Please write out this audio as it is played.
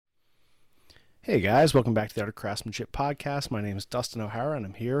Hey guys, welcome back to the Art of Craftsmanship podcast. My name is Dustin O'Hara, and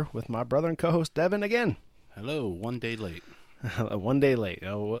I'm here with my brother and co-host Devin again. Hello, one day late. One day late.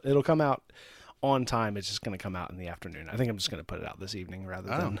 It'll come out on time. It's just going to come out in the afternoon. I think I'm just going to put it out this evening rather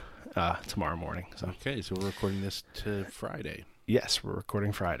than tomorrow morning. So Okay, so we're recording this to Friday. yes, we're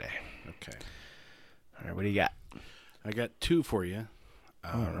recording Friday. Okay. All right, what do you got? I got two for you.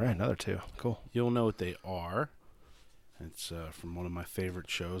 All right, another two. Cool. You'll know what they are. It's from one of my favorite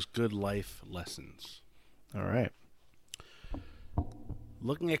shows, Good Life Lessons. All right.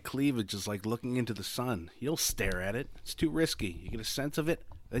 Looking at cleavage is like looking into the sun. You'll stare at it. It's too risky. You get a sense of it,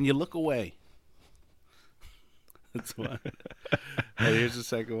 then you look away. That's one. And here's the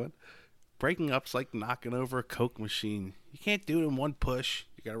second one. Breaking up's like knocking over a Coke machine. You can't do it in one push.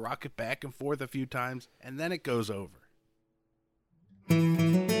 You got to rock it back and forth a few times, and then it goes over.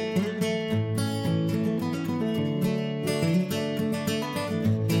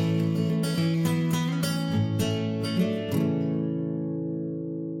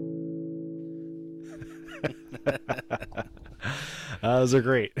 Those are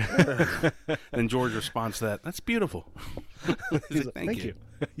great. Then George responds to that. That's beautiful. He's like, Thank you.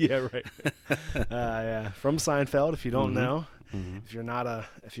 Yeah, right. Yeah, from Seinfeld. If you don't know, if you're not a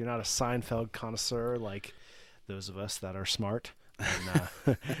Seinfeld connoisseur like those of us that are smart,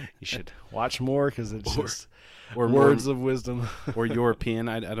 then you should watch more because it's just Or words of wisdom. or European.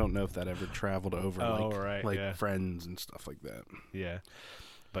 I don't know if that ever traveled over like yeah. Friends and stuff like that. Yeah.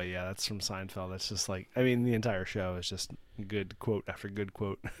 But yeah, that's from Seinfeld. That's just like, I mean, the entire show is just good quote after good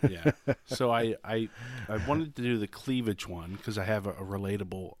quote. Yeah. So I wanted to do the cleavage one because I have a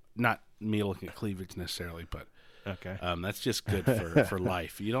relatable, not me looking at cleavage necessarily, but Okay. that's just good for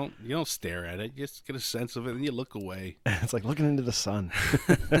life. You don't stare at it. You just get a sense of it, and you look away. It's like looking into the sun.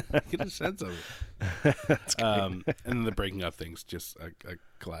 Get a sense of it. And then the breaking up thing's just a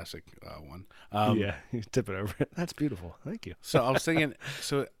classic one. Yeah, you tip it over. That's beautiful. Thank you. So I was thinking.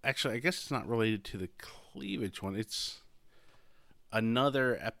 So actually, I guess it's not related to the cleavage one. It's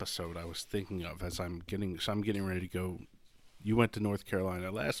another episode I was thinking of as I'm getting ready to go. You went to North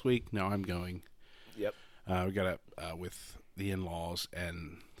Carolina last week. Now I'm going. Yep. We got up with the in-laws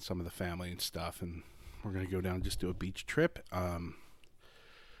and some of the family and stuff, and we're going to go down and just do a beach trip.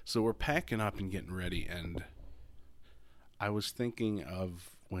 So we're packing up and getting ready, and I was thinking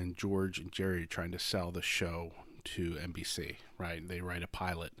of when George and Jerry are trying to sell the show to NBC, right? They write a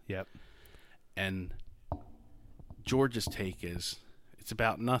pilot. Yep. And George's take is, it's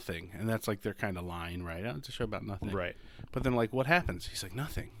about nothing. And that's like their kind of line, right? Oh, it's a show about nothing. Right. But then, like, what happens? He's like,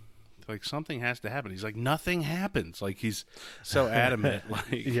 nothing. Like, something has to happen. He's like, nothing happens. Like, he's so adamant.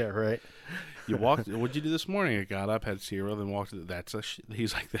 Like, Yeah, right. you walked. What'd you do this morning? I got up, had cereal, then walked. That's a.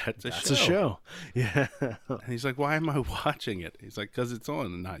 He's like, that's It's a show. Yeah. And he's like, why am I watching it? He's like, because it's on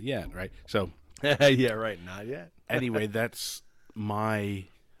and not yet, right? So Yeah, right. Not yet. anyway, that's my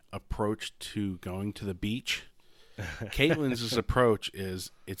approach to going to the beach. Caitlin's approach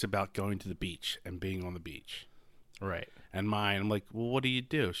is it's about going to the beach and being on the beach. Right. And mine, I'm like, well, what do you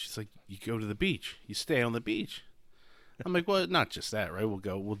do? She's like, you go to the beach. You stay on the beach. I'm like, well, not just that, right?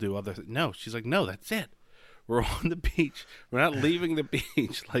 We'll do other things. No, she's like, no, that's it. We're on the beach. We're not leaving the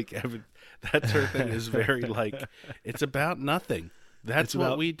beach. Like, that's her thing is very like, it's about nothing. That's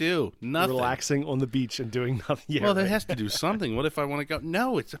what we do. Nothing. Relaxing on the beach and doing nothing. Yeah, Well, that right. has to do something. What if I want to go?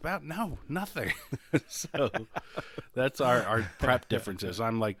 No, it's about nothing. So that's our prep differences.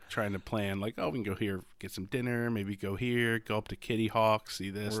 I'm like trying to plan, like, oh, we can go here, get some dinner, maybe go here, go up to Kitty Hawk,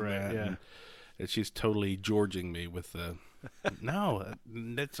 see this Right, and that. yeah. And she's totally Georging me with the, no,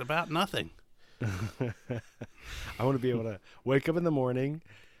 it's about nothing. I want to be able to wake up in the morning,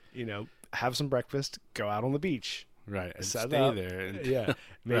 have some breakfast, go out on the beach. Right. And Set stay up. there. And, Yeah.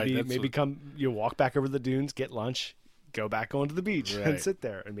 Maybe Right, that's what- come, you walk back over the dunes, get lunch, go back onto the beach and Right. sit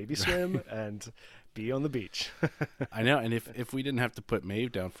there and maybe swim and be on the beach. I know. And if we didn't have to put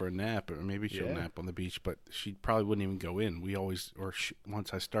Maeve down for a nap, or maybe she'll Yeah. nap on the beach, but she probably wouldn't even go in. We always,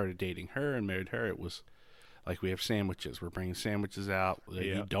 once I started dating her and married her, it was like, we have sandwiches. We're bringing sandwiches out. Yeah.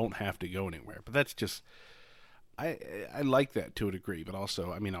 You don't have to go anywhere. But that's just, I like that to a degree, but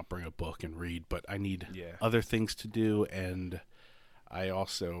also, I mean, I'll bring a book and read, but I need Yeah. other things to do. And I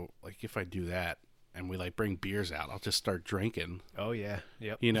also, like, if I do that and we like bring beers out, I'll just start drinking, Oh, yeah.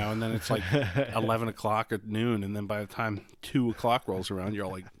 Yep. and then it's like 11 o'clock at noon. And then by the time 2 o'clock rolls around, you're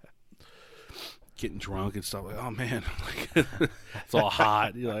all like getting drunk and stuff. Like, oh man, like, it's all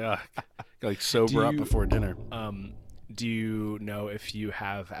hot. You're like, gotta sober up before dinner. Do you know if you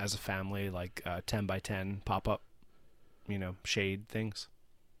have, as a family, like 10 by 10 pop-up, shade things?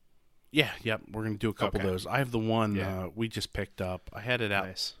 Yeah, yep. We're gonna do a couple Okay. of those. I have the one Yeah. We just picked up. I had it out.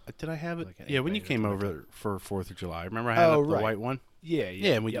 Nice. Did I have it? Like an Yeah, when you 8x8 or came something over for 4th of July. Remember I had Oh, up the right. white one? Yeah,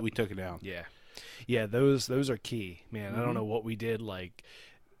 Yeah, and we yep. we took it down. Yeah, those are key, man. I Mm-hmm. don't know what we did, like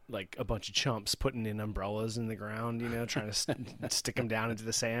a bunch of chumps putting in umbrellas in the ground, trying to stick them down into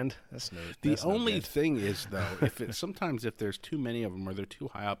the sand. That's no. The That's no only good. thing is though, sometimes if there's too many of them or they're too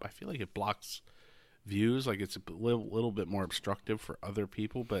high up, I feel like it blocks views. Like it's a little bit more obstructive for other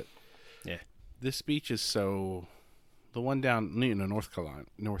people. But Yeah. this beach is so. The one down, North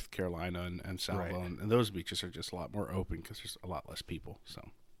Carolina, and Salvo, Right. and those beaches are just a lot more open because there's a lot less people.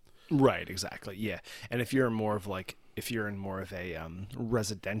 So. Right, exactly. Yeah. And if you're in more of a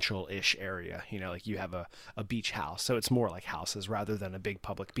residential-ish area, like you have a beach house, so it's more like houses rather than a big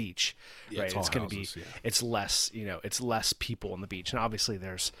public beach, Yeah, right? it's all Going to be houses, yeah. it's less, it's less people on the beach. And obviously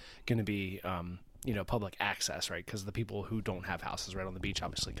there's going to be public access, right? Because the people who don't have houses right on the beach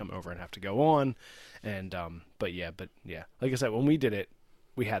obviously come over and have to go on. And but yeah, like I said, when we did it,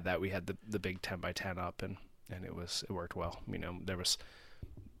 we had the big 10x10 up, and it worked well. There was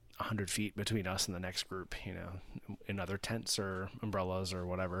 100 feet between us and the next group, in other tents or umbrellas or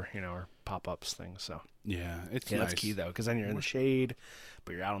whatever, or pop-ups things. So Yeah, it's yeah, nice. that's key though, because then you're in the shade,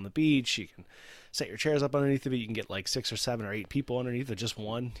 but you're out on the beach. You can set your chairs up underneath of it. You can get like 6 or 7 or 8 people underneath of just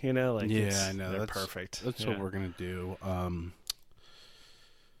one. Like Yeah, I know. they're That's perfect. That's Yeah. what we're gonna do.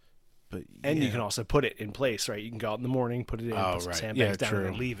 But And yeah. you can also put it in place, right? You can go out in the morning, put it in, Oh, put some right. sandbags Yeah, down, true.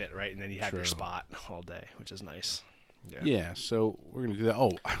 and then leave it, right? And then you have your True. spot all day, which is nice. Yeah, so we're gonna do that.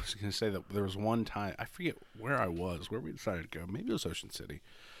 Oh, I was gonna say that there was one time I forget where we decided to go. Maybe it was Ocean City,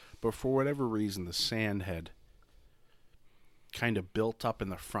 but for whatever reason, the sand had kind of built up in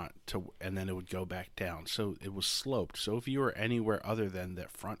the front and then it would go back down. So it was sloped. So if you were anywhere other than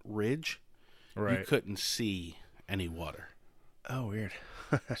that front ridge, you Right. couldn't see any water. Oh, weird.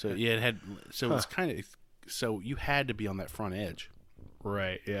 So yeah, it was kind of so you had to be on that front edge.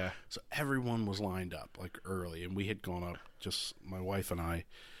 Right. Yeah. So everyone was lined up like early, and we had gone up, just my wife and I,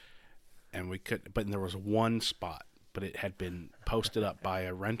 and we could. But there was one spot, but it had been posted up by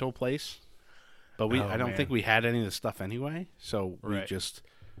a rental place. But I don't think we had any of the stuff anyway. So we Right.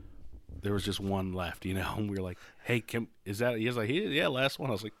 there was just one left, and we were like, "Hey, is that?" He was like, "Yeah, last one."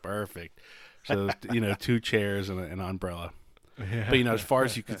 I was like, "Perfect." So 2 chairs and an umbrella. Yeah. But as far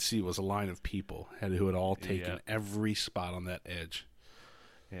as you could see was a line of people who had all taken Yeah. every spot on that edge.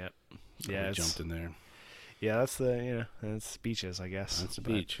 Yeah. So Yeah. we It's, jumped in there. yeah. That's that's beaches, I guess. That's the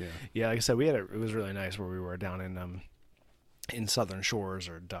But, beach, yeah. Yeah. Like I said, it was really nice where we were down in Southern Shores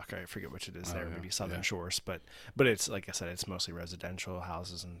or Duck. I forget which it is there. yeah, Maybe Southern yeah. Shores, but it's like I said, it's mostly residential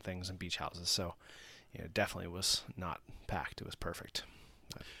houses and things and beach houses. So it definitely was not packed. It was perfect.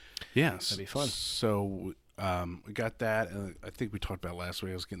 Yes. That'd be fun. So we got that, and I think we talked about it last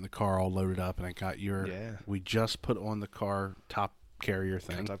week. I was getting the car all loaded up, and I got Yeah. we just put on the car top carrier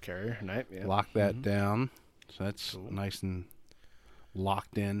thing. Top carrier, right? Yeah. Lock that down. So that's Cool. nice and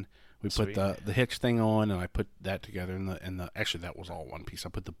locked in. We Sweet. put the hitch thing on, and I put that together, and the actually that was all one piece. I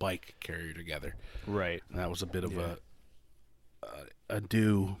put the bike carrier together, Right. and that was a bit of Yeah. a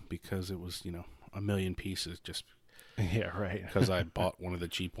do because it was a million pieces just Yeah. Right. because I bought one of the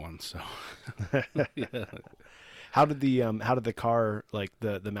cheap ones. So yeah. How did the car, like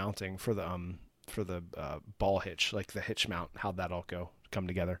the mounting for the ball hitch, like the hitch mount, how'd that all come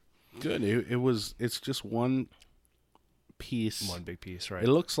together? Good. It's just one piece. One big piece, right? It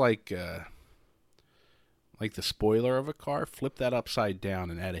looks like the spoiler of a car. Flip that upside down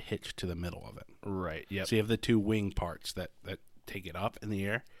and add a hitch to the middle of it. Right. Yep. So you have the 2 wing parts that take it up in the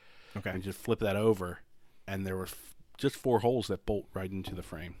air. Okay. And just flip that over, and there were just 4 holes that bolt right into the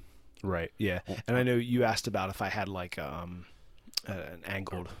frame. Right. Yeah. And I know you asked about if I had like an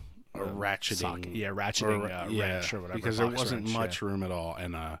angled A ratcheting, socket. Yeah, ratcheting wrench or whatever. because there box wasn't wrench, much room at all,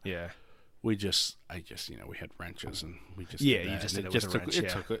 and Yeah. we just we had wrenches, and we just Yeah, did you that, just and did it with a took, wrench, It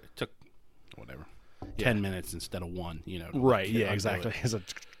yeah. took whatever Yeah. 10 minutes instead of 1. Right. to Yeah. undo Exactly.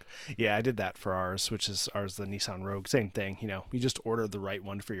 it. Yeah, I did that for ours, which is the Nissan Rogue. Same thing. You just order the right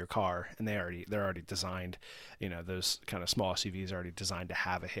one for your car, and they're already designed. Those kind of small SUVs are already designed to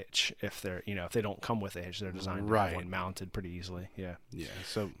have a hitch. If they're if they don't come with a hitch, they're designed to have Right. one mounted pretty easily. Yeah. Yeah.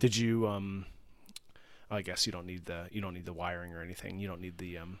 So Did you I guess you don't need the wiring or anything. You don't need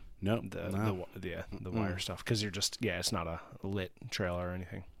the no, the wire stuff because you're just it's not a lit trailer or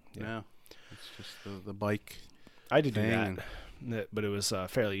anything. Yeah. no, it's just the bike. I did do thing. that, but it was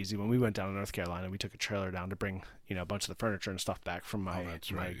fairly easy. When we went down to North Carolina, we took a trailer down to bring a bunch of the furniture and stuff back from my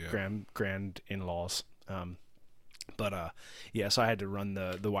that's right, yeah. grand in-laws. But yeah, so I had to run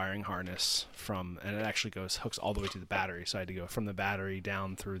the wiring harness and it actually hooks all the way to the battery. So I had to go from the battery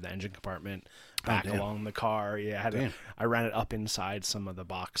down through the engine compartment, back along the car. Yeah, I ran it up inside some of the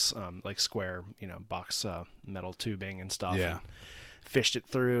box, like square, box metal tubing and stuff. Yeah. And fished it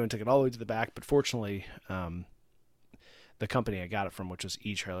through and took it all the way to the back. But fortunately, the company I got it from, which was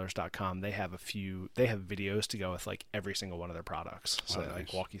eTrailers.com, they have videos to go with like every single one of their products. So they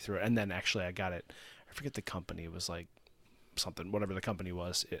like walk you through it. And then actually I got it. I forget the company. It was like whatever the company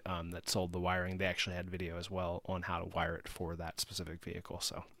was that sold the wiring. They actually had video as well on how to wire it for that specific vehicle.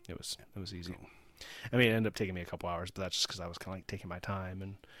 So it was easy. Cool. I mean, it ended up taking me a couple hours, but that's just because I was kind of like taking my time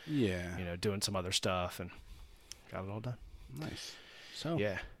and doing some other stuff and got it all done. Nice. So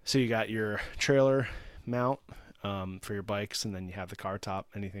you got your trailer mount for your bikes, and then you have the car top.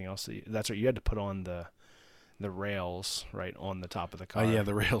 Anything else? That's what you had to put on the rails right on the top of the car. Oh yeah,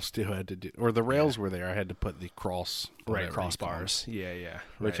 the rails too. I had to do, or the rails were there. I had to put the crossbars. Yeah.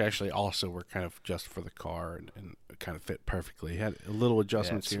 Which actually also were kind of just for the car and kind of fit perfectly. It had a little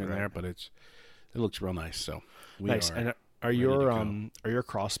adjustments here and there, but it looks real nice. So nice. And are your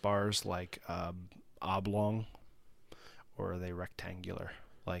crossbars like oblong, or are they rectangular?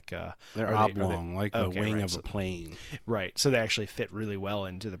 Like they're oblong, like the wing of a plane. Right. So they actually fit really well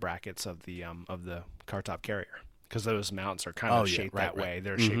into the brackets of the car top carrier, because those mounts are kind of shaped that way.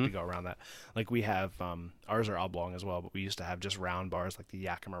 They're shaped to go around that. Like we have ours are oblong as well, but we used to have just round bars, like the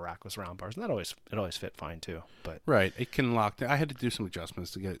Yakima rack was round bars, and it always fit fine too. But right, it can lock. I had to do some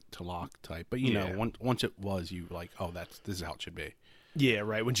adjustments to get it to lock type, but once it was, you like, oh, this is how it should be. Yeah,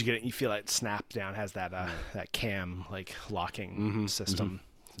 right. Once you get it, you feel like snap down has that that cam like locking system. Mm-hmm.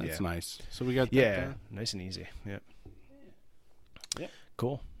 That's nice. So we got that nice and easy. Yep.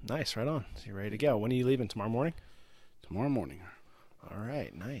 Cool. Nice. Right on. So you're ready to go. When are you leaving? Tomorrow morning? Tomorrow morning. All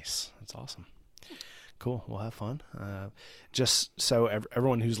right. Nice. That's awesome. Cool. We'll have fun. Just so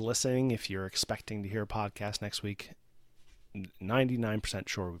everyone who's listening, if you're expecting to hear a podcast next week, 99%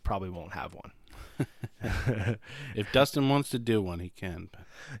 sure we probably won't have one. If Dustin wants to do one, he can.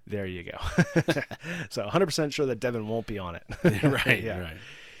 There you go. So 100% sure that Devin won't be on it. Right. Right.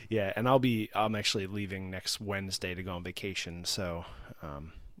 Yeah, and I'm actually leaving next Wednesday to go on vacation. So,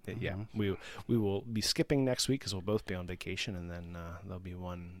 we will be skipping next week because we'll both be on vacation, and then there'll be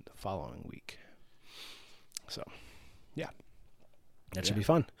one the following week. So, yeah, that should be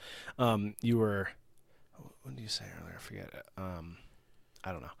fun. You were, what did you say earlier? I forget it.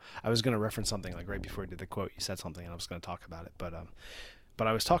 I don't know. I was going to reference something like right before you did the quote. You said something, and I was going to talk about it. But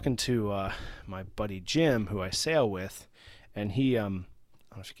I was talking to my buddy Jim, who I sail with, and he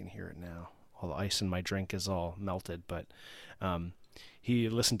I don't know if you can hear it now. All the ice in my drink is all melted, but he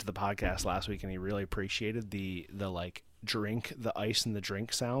listened to the podcast last week, and he really appreciated the ice in the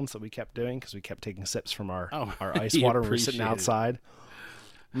drink sounds that we kept doing, because we kept taking sips from our ice water when we were sitting outside.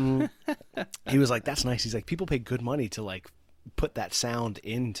 He was like, "That's nice." He's like, "People pay good money to like put that sound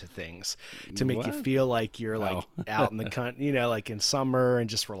into things to make you feel like you're like out in the like in summer and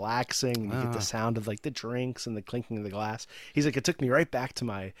just relaxing. And you get the sound of like the drinks and the clinking of the glass." He's like, "It took me right back to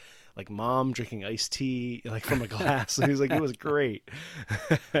my like mom drinking iced tea like from a glass." And he's like, "It was great."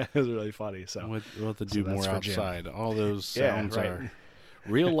 It was really funny. So we'll have to do more outside. All those sounds are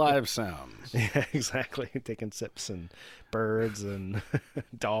real live sounds. Yeah, exactly. Taking sips and birds and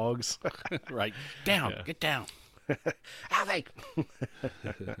dogs. Right. Get down. Alfie!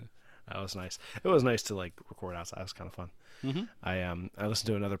 That was nice. It was nice to like record outside. It was kind of fun. Mm-hmm. I listen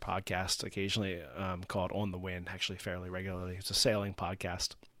to another podcast occasionally called On the Wind, actually fairly regularly. It's a sailing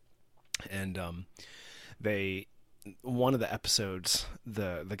podcast, and one of the episodes,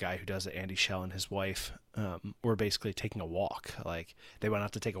 the guy who does it, Andy Schell, and his wife were basically taking a walk. Like they went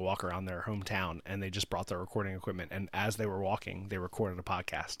out to take a walk around their hometown, and they just brought their recording equipment. And as they were walking, they recorded a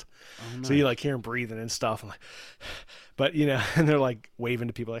podcast. Oh, nice. So you like hear them breathing and stuff, and like, but and they're like waving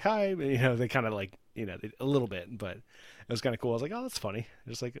to people like hi. They kind of like a little bit, but it was kind of cool. I was like, oh, that's funny.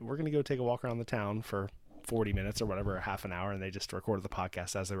 Just like we're gonna go take a walk around the town for 40 minutes or whatever, a half an hour, and they just recorded the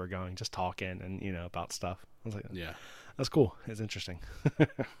podcast as they were going, just talking and about stuff. I was like, yeah, that's cool. It's interesting.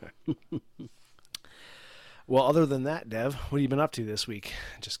 Well, other than that, Dev, what have you been up to this week?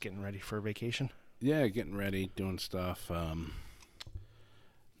 Just getting ready for vacation? Yeah, getting ready, doing stuff. Not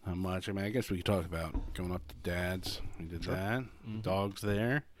much. I mean, I guess we could talk about going up to Dad's. We did that. Mm-hmm. Dog's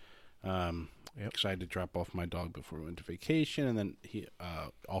there. Excited to drop off my dog before we went to vacation, and then he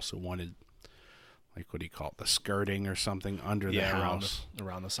also wanted, like, what do you call it, the skirting or something under the house.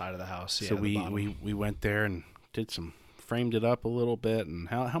 Around the side of the house. So we went there and framed it up a little bit. And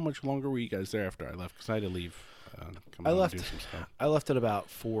how much longer were you guys there after I left? Because I had to leave. I left at about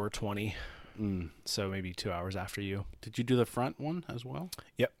 4:20. So maybe 2 hours after you. Did you do the front one as well?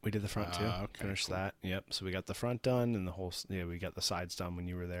 Yep, we did the front too. Okay, Finished cool. that. Yep. So we got the front done and the whole. Yeah, we got the sides done when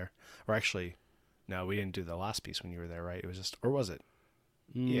you were there. Or actually, no, we didn't do the last piece when you were there, right? It was just, or was it?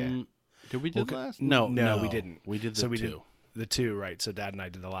 Yeah. Did we do the Well, last? no, we didn't. We did the So we two. did the two, right? So Dad and I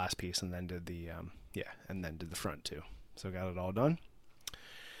did the last piece, and then did the and then did the front too. So got it all done.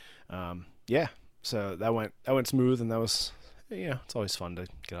 Yeah. So that went smooth, and that was, it's always fun to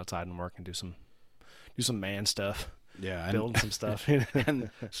get outside and work and do some man stuff, Yeah, building some stuff.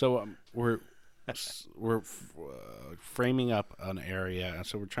 and so we're framing up an area, and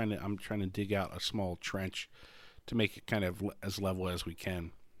so I'm trying to dig out a small trench to make it kind of as level as we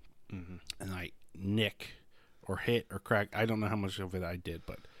can. Mm-hmm. And I nick or hit or crack, I don't know how much of it I did,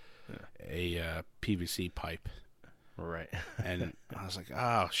 but a PVC pipe. Right. And I was like,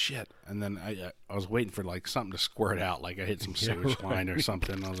 oh shit. And then I was waiting for like something to squirt out, like I hit some sewage line or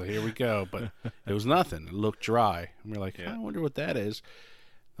something. And I was like, here we go. But it was nothing. It looked dry. And we're like, I wonder what that is.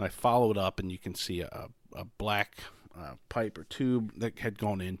 And I followed up, and you can see a black pipe or tube that had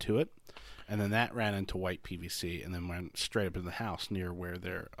gone into it. And then that ran into white PVC and then went straight up in the house near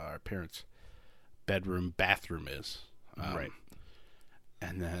where our parents' bathroom is. Right.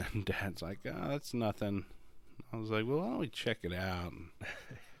 And then Dad's like, oh, that's nothing. I was like, well, why don't we check it out?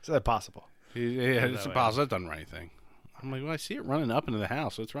 Is that possible? Yeah, it's impossible. That doesn't run anything. I'm like, well, I see it running up into the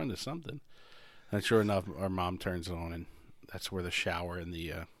house, so it's running to something. And sure enough, our mom turns it on, and that's where the shower and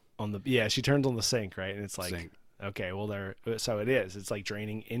the she turns on the sink, right? And it's like, sink. Okay, well, so it is. It's like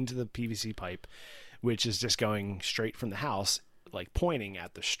draining into the PVC pipe, which is just going straight from the house, like pointing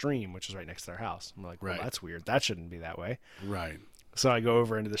at the stream, which is right next to their house. I'm like, well, that's weird. That shouldn't be that way. Right. So I go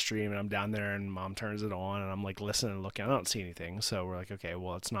over into the stream, and I'm down there, and Mom turns it on, and I'm like listening and looking. I don't see anything. So we're like, okay,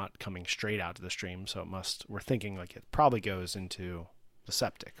 well, it's not coming straight out to the stream, so we're thinking like it probably goes into the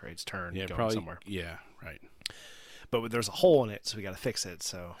septic, right? It's turned going somewhere. Yeah, right. But there's a hole in it, so we got to fix it.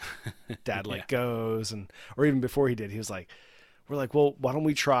 So Dad goes, or even before he did, he was like, we're like, well, why don't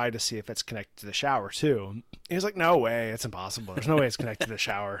we try to see if it's connected to the shower too? And he was like, no way, it's impossible. There's no way it's connected to the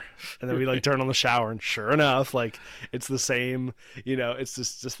shower. And then we turn on the shower, and sure enough, it's the same, it's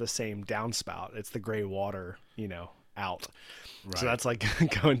just the same downspout. It's the gray water, out. Right. So that's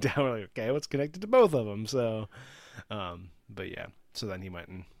going down. We're like, okay, what's connected to both of them? So, but yeah. So then he went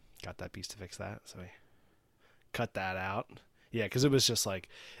and got that piece to fix that. So he cut that out. Yeah, because it was just like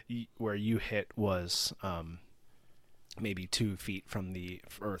where you hit was maybe 2 feet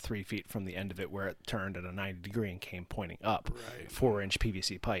or 3 feet from the end of it, where it turned at a 90 degree and came pointing up. Right. 4-inch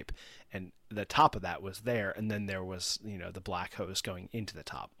PVC pipe, and the top of that was there, and then there was the black hose going into the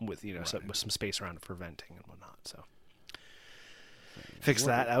top with so with some space around it for venting and whatnot. So fixed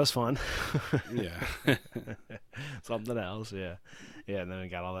that. That was fun. Yeah. Something else. Yeah. And then we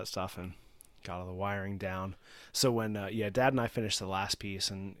got all that stuff and got all the wiring down. So when Dad and I finished the last piece,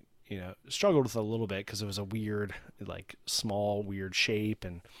 and struggled with it a little bit because it was a weird, small, weird shape,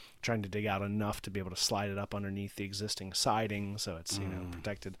 and trying to dig out enough to be able to slide it up underneath the existing siding so it's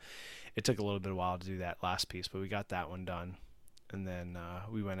protected. It took a little bit of a while to do that last piece, but we got that one done. And then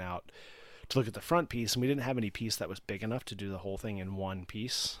we went out to look at the front piece, and we didn't have any piece that was big enough to do the whole thing in one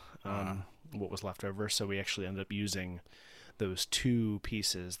piece, what was left over. So we actually ended up using those 2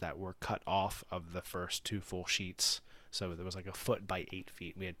 pieces that were cut off of the first 2 full sheets. So there was 1 foot by 8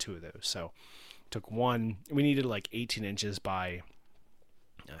 feet. We had 2 of those. So took one. We needed 18 inches by,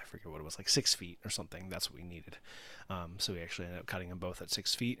 I forget what it was, 6 feet or something. That's what we needed. So we actually ended up cutting them both at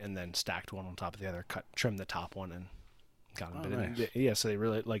 6 feet, and then stacked one on top of the other. Trimmed the top one and got them. Nice. Yeah. So they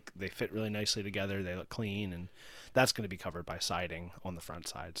really they fit really nicely together. They look clean, and that's going to be covered by siding on the front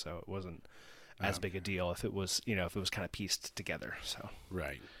side. So it wasn't as big a deal if it was if it was kind of pieced together. So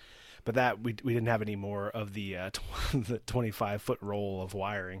right. But that we didn't have any more of the 25-foot roll of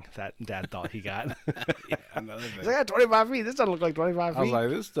wiring that Dad thought he got. Yeah, another thing. He's like, 25 feet. This doesn't look like 25 feet. I was like,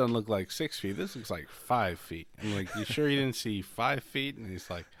 this doesn't look like 6 feet. This looks like 5 feet. I'm like, you sure you didn't see 5 feet? And he's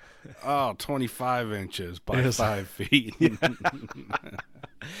like, oh, 25 inches by 5 feet.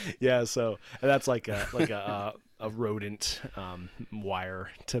 Yeah. So and that's like a rodent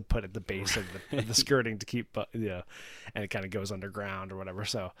wire to put at the base of the skirting to keep and it kind of goes underground or whatever.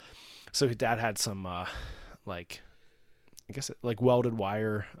 So Dad had some I guess welded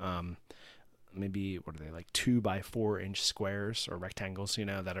wire, maybe what are they, 2 by 4 inch squares or rectangles,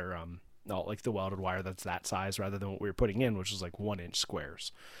 that are all like the welded wire that's that size, rather than what we were putting in, which was 1 inch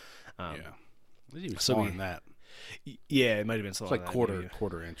squares. Yeah, even smaller than that. Yeah, it might have been smaller. It's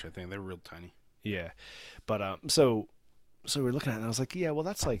quarter inch, I think. They're real tiny. Yeah, but so we were looking at it, and I was like, yeah, well,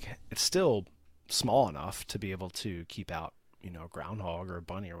 that's it's still small enough to be able to keep out a groundhog or a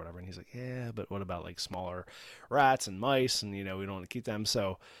bunny or whatever. And he's like, yeah, but what about like smaller rats and mice? And, we don't want to keep them.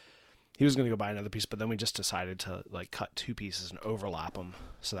 So he was going to go buy another piece, but then we just decided to like cut 2 pieces and overlap them.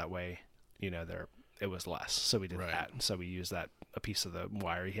 So that way, it was less. So we did that. So we used a piece of the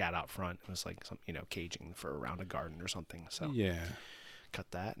wire he had out front. It was like some, caging for around a garden or something. So yeah, cut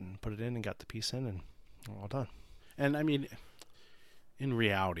that and put it in and got the piece in and all done. And I mean, in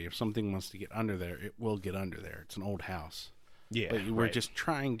reality, if something wants to get under there, it will get under there. It's an old house. Yeah. But we're just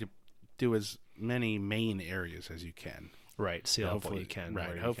trying to do as many main areas as you can. Right. Seal up what you can.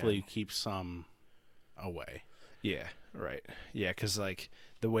 Right. Hopefully you keep some away. Yeah. Right. Yeah. Because like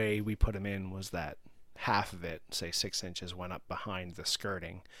the way we put them in was that half of it, say 6 inches, went up behind the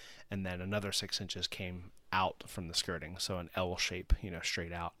skirting, and then another 6 inches came out from the skirting. So an L shape,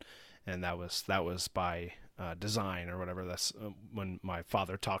 straight out. And that was by design or whatever. That's when my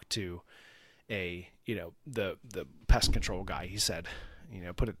father talked to the pest control guy. He said,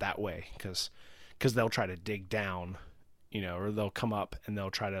 put it that way because they'll try to dig down, or they'll come up and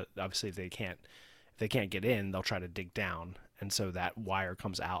they'll try to, obviously if they can't get in, they'll try to dig down. And so that wire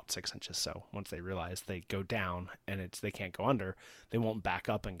comes out 6 inches. So once they realize they go down and they can't go under, they won't back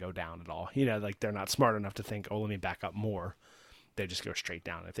up and go down at all. Like they're not smart enough to think, oh, let me back up more. They just go straight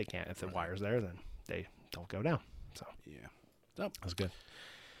down. If the wire's there, then they'll go down. So yeah, that was good.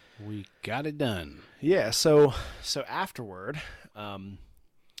 We got it done. Yeah. So afterward,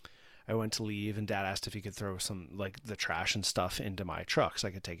 I went to leave, and Dad asked if he could throw some like the trash and stuff into my truck so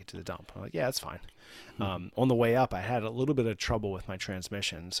I could take it to the dump. I'm like, yeah, that's fine. On the way up, I had a little bit of trouble with my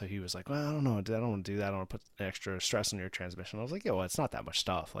transmission, so he was like, well, I don't know, I don't want to do that. I don't want to put extra stress on your transmission. I was like, yeah, well, it's not that much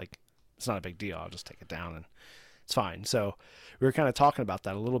stuff. Like, it's not a big deal. I'll just take it down and it's fine. So we were kind of talking about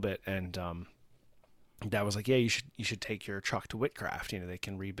that a little bit, and Dad was like, yeah, you should take your truck to Whitcraft. They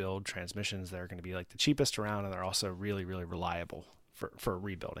can rebuild transmissions. They're going to be like the cheapest around, and they're also really, really reliable for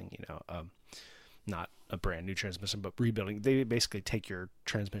rebuilding, not a brand new transmission, but rebuilding. They basically take your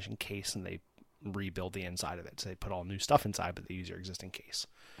transmission case and they rebuild the inside of it. So they put all new stuff inside, but they use your existing case.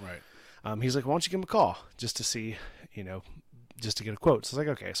 Right. He's like, why don't you give him a call just to see, just to get a quote. So I was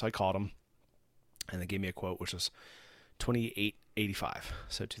like, okay. So I called him and they gave me a quote, which was $2,885.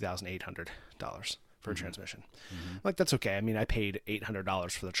 So $2,800 for a transmission. Mm-hmm. Like, that's okay. I mean, I paid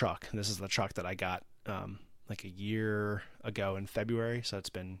 $800 for the truck, and this is the truck that I got, like a year ago in February. So it's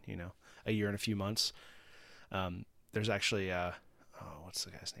been, a year and a few months. There's actually, what's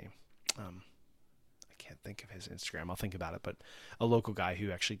the guy's name? I can't think of his Instagram. I'll think about it, but a local guy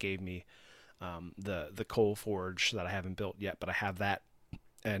who actually gave me, the coal forge that I haven't built yet, but I have that.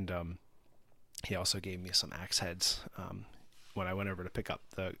 And, he also gave me some axe heads, when I went over to pick up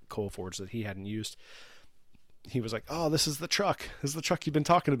the coal forge that he hadn't used. He was like, oh, this is the truck. This is the truck you've been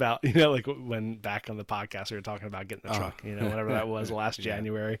talking about. Like when back on the podcast, we were talking about getting the truck, whatever that was last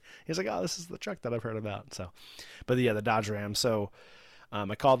January. He's like, oh, this is the truck that I've heard about. So, but yeah, the Dodge Ram. So,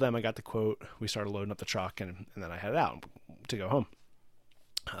 I called them, I got the quote. We started loading up the truck and then I headed out to go home.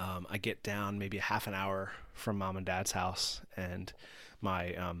 I get down maybe a half an hour from Mom and Dad's house, and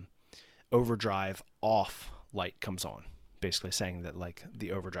my, overdrive off light comes on, basically saying that like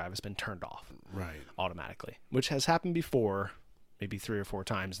the overdrive has been turned off automatically, which has happened before, maybe 3 or 4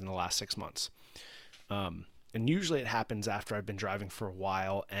 times in the last 6 months. And usually it happens after I've been driving for a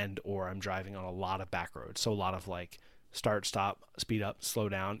while or I'm driving on a lot of back roads. So a lot of like start, stop, speed up, slow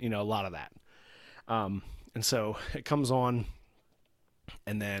down, a lot of that. And so it comes on,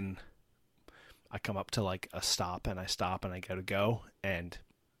 and then I come up to like a stop, and I stop and I go, and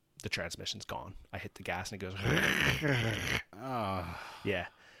the transmission's gone. I hit the gas and it goes, yeah,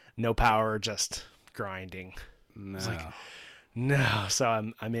 no power, just grinding. No. It's like, no. So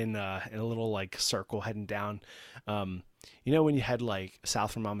I'm in a little like circle heading down. When you head like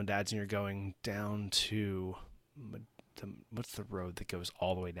south from Mom and Dad's and you're going down to what's the road that goes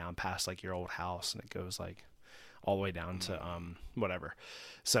all the way down past like your old house, and it goes like all the way down to whatever.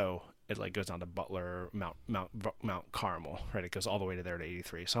 So it like goes down to Butler, Mount Carmel, right? It goes all the way to there to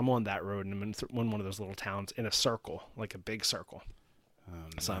 83. So I'm on that road, and I'm in one of those little towns in a circle, like a big circle.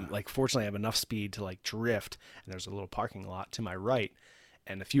 So I'm like, fortunately I have enough speed to like drift, and there's a little parking lot to my right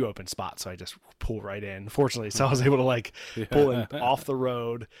and a few open spots. So I just pull right in, fortunately. So I was able to like pull in off the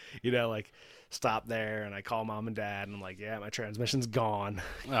road, like stop there, and I call Mom and Dad, and I'm like, yeah, my transmission's gone,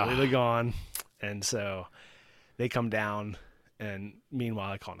 completely gone. And so they come down, and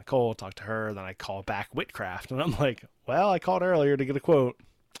meanwhile I call Nicole, talk to her, then I call back Whitcraft, and I'm like, well, I called earlier to get a quote.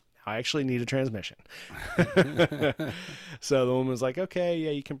 I actually need a transmission. So the woman was like, okay, yeah,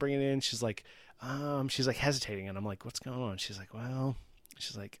 you can bring it in. She's like hesitating, and I'm like, what's going on? She's like, well,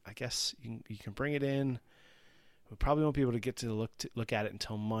 I guess you can bring it in we probably won't be able to get to look at it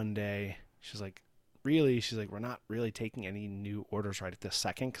until Monday. She's like, really? She's like, we're not really taking any new orders right at this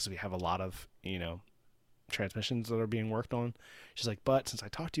second because we have a lot of, transmissions that are being worked on. She's like, but since I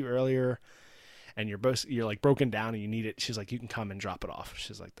talked to you earlier and you're like broken down and you need it, she's like, you can come and drop it off.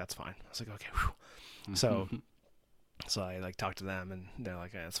 She's like, that's fine. I was like, okay. Whew. So I like talked to them and they're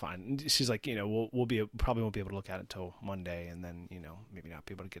like, yeah, that's fine. And she's like, we'll probably won't be able to look at it until Monday, and then, maybe not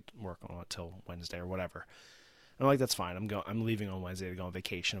be able to get work on it till Wednesday or whatever. And I'm like, that's fine. I'm leaving on Wednesday to go on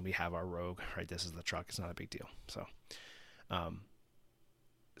vacation, and we have our Rogue, right? This is the truck. It's not a big deal. So,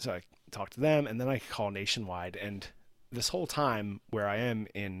 so I talked to them, and then I call Nationwide, and this whole time where I am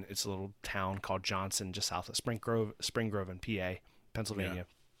it's a little town called Johnson, just south of Spring Grove in PA, Pennsylvania.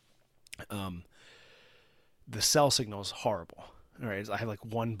 Yeah. The cell signal is horrible. All right, I have like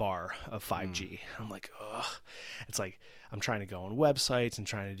 1 bar of 5G. I'm like, ugh. It's like I'm trying to go on websites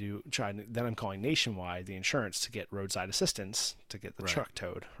and then I'm calling Nationwide, the insurance, to get roadside assistance to get the truck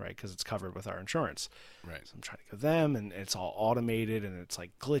towed, right? Because it's covered with our insurance. Right. So I'm trying to go them, and it's all automated, and it's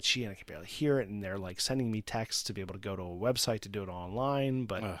like glitchy, and I can barely hear it. And they're like sending me texts to be able to go to a website to do it online,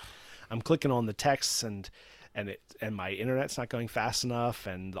 but I'm clicking on the texts and my internet's not going fast enough,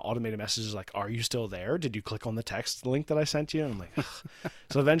 and the automated message is like, are you still there? Did you click on the text link that I sent you? And I'm like, ugh.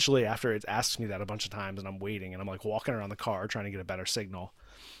 So eventually, after it asks me that a bunch of times and I'm waiting and I'm like walking around the car trying to get a better signal,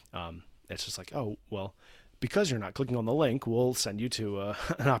 it's just like, oh, well, because you're not clicking on the link, we'll send you to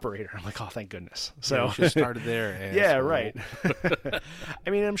an operator. I'm like, oh, thank goodness. So you just started there. Yeah, right.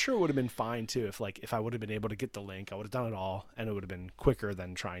 I mean, I'm sure it would have been fine too if I would have been able to get the link. I would have done it all, and it would have been quicker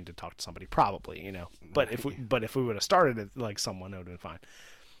than trying to talk to somebody, probably. But if we would have started it like someone, it would have been fine.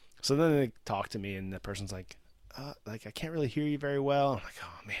 So then they talk to me, and the person's like, I can't really hear you very well. I'm like,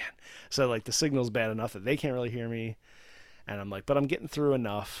 oh man. So like the signal's bad enough that they can't really hear me. And I'm like, but I'm getting through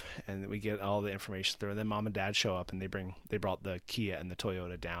enough, and we get all the information through. And then Mom and Dad show up, and they brought the Kia and the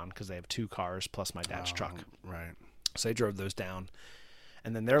Toyota down because they have 2 cars plus my dad's truck. Right. So they drove those down,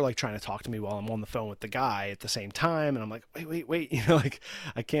 and then they're like trying to talk to me while I'm on the phone with the guy at the same time, and I'm like, wait, like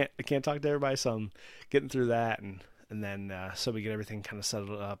I can't talk to everybody. So I'm getting through that, and then so we get everything kind of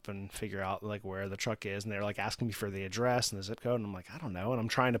settled up and figure out like where the truck is, and they're like asking me for the address and the zip code, and I'm like, I don't know, and I'm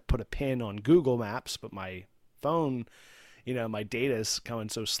trying to put a pin on Google Maps, but my phone, my data is going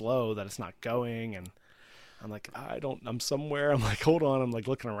so slow that it's not going, and I'm like, I'm somewhere. I'm like, hold on. I'm like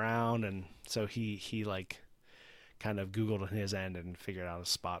looking around, and so he like kind of Googled on his end and figured out a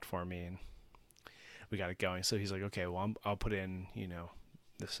spot for me, and we got it going. So he's like, okay, well, I'll put in,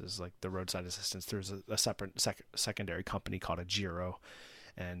 this is like the roadside assistance. There's a separate secondary company called Agiro,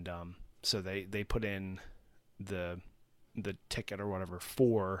 and so they put in the ticket or whatever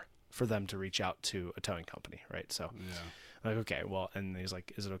for them to reach out to a towing company, right? So yeah. Like, okay, well, and he's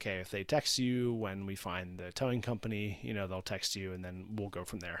like, is it okay if they text you when we find the towing company? They'll text you, and then we'll go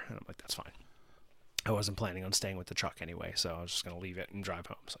from there. And I'm like, that's fine. I wasn't planning on staying with the truck anyway, so I was just going to leave it and drive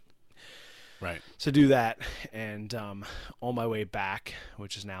home. So, right. So do that, and on my way back,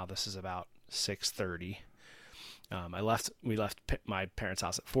 this is about 6:30. We left my parents'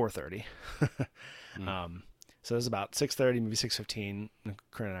 house at 4:30. So it was about 6:30, maybe 6:15.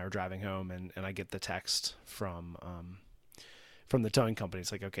 Corinne and I were driving home, and I get the text from the towing company.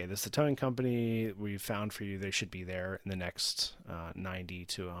 It's like, okay, this is the towing company we found for you. They should be there in the next 90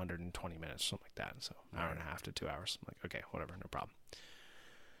 to 120 minutes, something like that. So an hour and a half to 2 hours. I'm like, okay, whatever, no problem.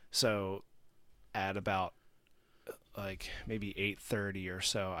 So at about like maybe 8:30 or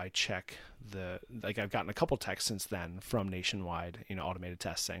so, I check I've gotten a couple texts since then from Nationwide, automated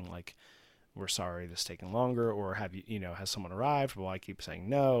testing, like, we're sorry this is taking longer, or have you, has someone arrived? Well, I keep saying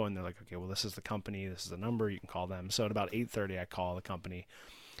no, and they're like, okay, well, this is the company, this is the number, you can call them. So at about 8:30, I call the company,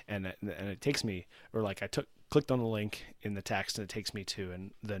 and it takes me, or like clicked on the link in the text, and it takes me to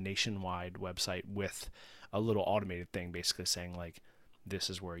the Nationwide website with a little automated thing, basically saying like, this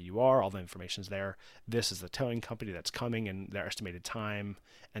is where you are, all the information's there, this is the towing company that's coming and their estimated time,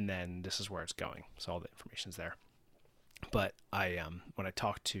 and then this is where it's going. So all the information's there. But when I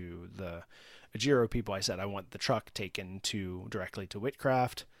talked to the Agiro people, I said I want the truck taken directly to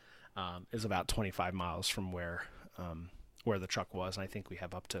Whitcraft. Is about 25 miles from where the truck was, and I think we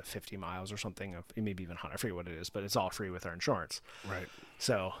have up to 50 miles or something, of maybe even 100. I forget what it is, but it's all free with our insurance. Right.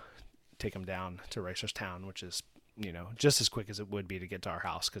 So take them down to Reisterstown, which is just as quick as it would be to get to our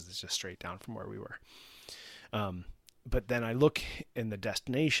house because it's just straight down from where we were. But then I look in the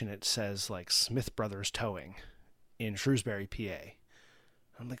destination, it says like Smith Brothers Towing in Shrewsbury, PA.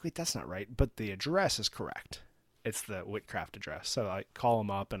 I'm like, wait, that's not right. But the address is correct. It's the Whitcraft address. So I call them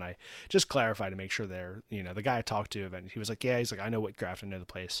up and I just clarify to make sure they're, the guy I talked to, and he was like, yeah, he's like, I know Whitcraft, I know the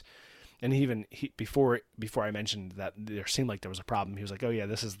place. And before I mentioned that there seemed like there was a problem, he was like, "Oh yeah,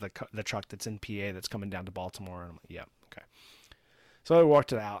 this is the truck that's in PA that's coming down to Baltimore." And I'm like, "Yeah, okay." So I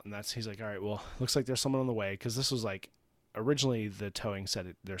walked it out, and he's like, "All right, well, looks like there's someone on the way," because this was like originally the towing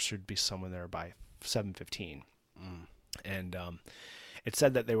said there should be someone there by 7:15, and it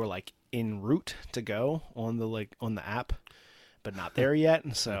said that they were like en route to go on the app, but not there yet.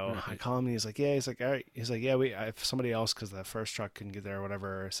 And so I call him, and he's like, "Yeah." He's like, "All right." He's like, "Yeah, I have somebody else because the first truck couldn't get there or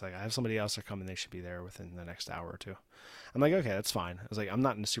whatever." It's like, "I have somebody else. They're coming. They should be there within the next hour or two." I'm like, "Okay, that's fine." I was like, "I'm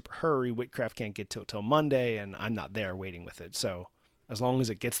not in a super hurry. Whitcraft can't get till Monday, and I'm not there waiting with it. So as long as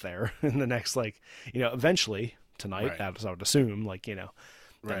it gets there in the next, eventually tonight, as I would assume,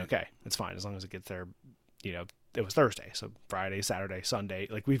 then okay, it's fine. As long as it gets there, it was Thursday. So Friday, Saturday, Sunday,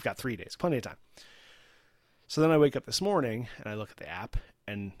 we've got 3 days, plenty of time." So then I wake up this morning and I look at the app,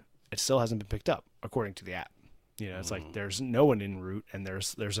 and it still hasn't been picked up according to the app. It's like there's no one en route, and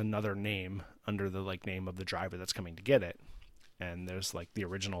there's another name under the name of the driver that's coming to get it, and there's the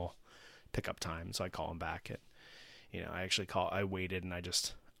original pickup time. So I call him back I waited, and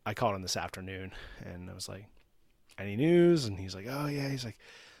I called him this afternoon, and I was like, "Any news?" And he's like, "Oh yeah." He's like,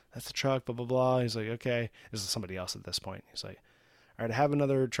 "That's the truck, blah blah blah." He's like, "Okay." This is somebody else at this point. He's like, "All right, I have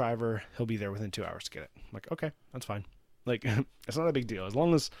another driver. He'll be there within 2 hours to get it." I'm like, "Okay, that's fine." It's not a big deal as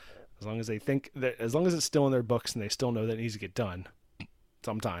long as they think that, as long as it's still in their books and they still know that it needs to get done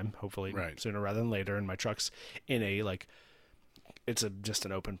sometime, hopefully sooner rather than later. And my truck's in it's just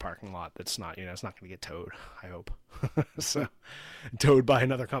an open parking lot that's not, it's not going to get towed, I hope. So towed by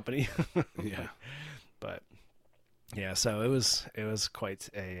another company. Yeah. But yeah, so it was quite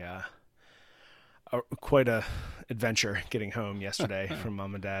quite a adventure getting home yesterday from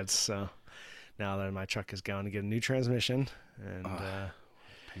Mom and Dad's. So now that my truck is going to get a new transmission, and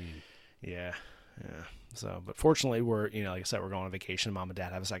pain. Yeah. So, but fortunately, we're like I said, we're going on vacation. Mom and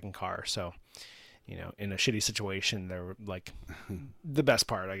Dad have a second car, so in a shitty situation, they're the best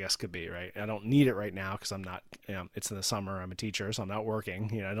part, I guess, could be right. I don't need it right now because I'm not. It's in the summer. I'm a teacher, so I'm not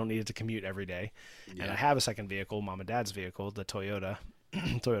working. I don't need it to commute every day, and I have a second vehicle, Mom and Dad's vehicle, the Toyota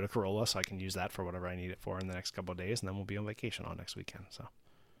Corolla, so I can use that for whatever I need it for in the next couple of days, and then we'll be on vacation all next weekend. So,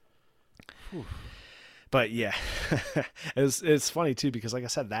 but yeah, it's funny too because, like I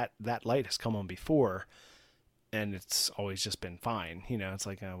said, that light has come on before, and it's always just been fine. It's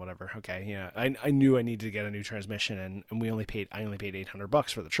like whatever. Okay, I knew I needed to get a new transmission, and I only paid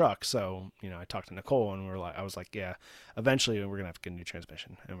 $800 for the truck. So I talked to Nicole, and I was like, yeah, eventually we're gonna have to get a new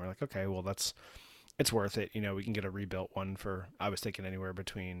transmission, and we're like, okay, well it's worth it. We can get a rebuilt one for, I was thinking anywhere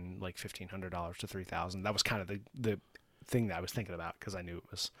between $1,500 to $3,000. That was kind of the thing that I was thinking about because I knew it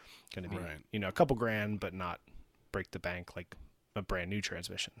was going to be, a couple grand, but not break the bank like a brand new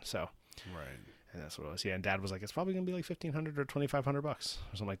transmission. So, and that's what it was. Yeah. And Dad was like, it's probably going to be $1,500 or $2,500 or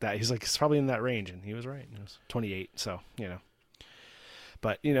something like that. He's like, it's probably in that range. And he was right. It was 28. So,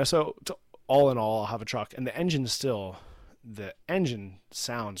 but so all in all, I'll have a truck, and the engine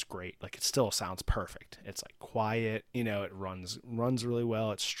sounds great. It still sounds perfect. It's quiet, it runs really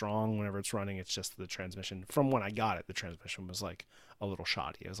well. It's strong whenever it's running. It's just the transmission, from when I got it, the transmission was a little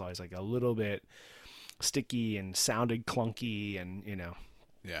shoddy. It was always a little bit sticky and sounded clunky, and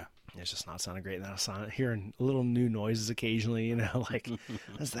yeah, it's just not sounding great. And then I was hearing little new noises occasionally,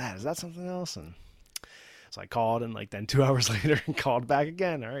 what's that? Is that something else? And so I called, and then 2 hours later called back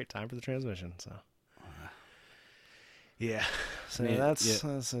again. All right, time for the transmission. So yeah, so that's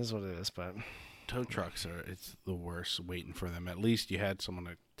what it is. But tow trucks it's the worst waiting for them. At least you had someone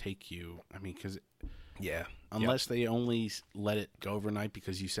to take you. I mean, because unless they only let it go overnight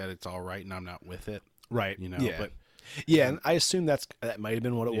because you said it's all right and I'm not with it, right? But and I assume that might have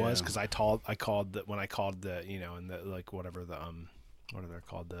been what it was because I called when I called the and the whatever the what are they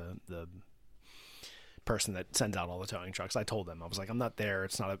called, the person that sends out all the towing trucks. I told them, I was like, I'm not there.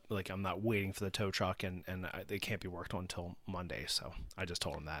 It's not I'm not waiting for the tow truck, and they can't be worked on until Monday. So I just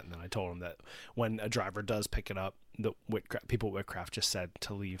told them that, and then I told them that when a driver does pick it up, the people at Whitcraft just said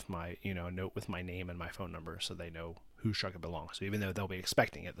to leave my a note with my name and my phone number so they know whose truck it belongs. So even though they'll be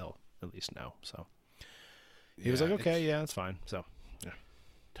expecting it, they'll at least know. So he was like, okay, that's fine. So yeah,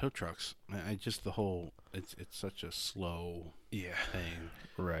 tow trucks, man, just the whole it's such a slow thing,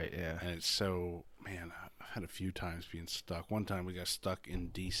 right? Yeah, and it's so, man, I've had a few times being stuck. One time we got stuck in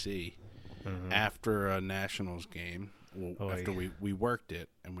DC after a Nationals game. After we worked it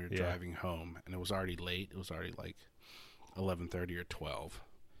and we were driving home, and it was already late. It was already 11:30 or 12,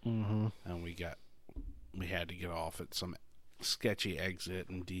 and we had to get off at some sketchy exit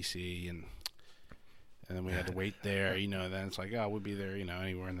in DC, and then we had to wait there. Then it's we'll be there,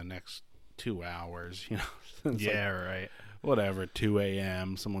 anywhere in the next 2 hours. Right. whatever, 2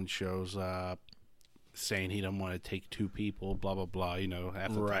 a.m., someone shows up saying he doesn't want to take 2 people, blah, blah, blah. You know,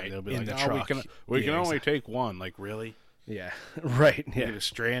 half the time they'll be in like, the oh, truck. we can only take 1. Like, really? Yeah. Right. You're Yeah. going to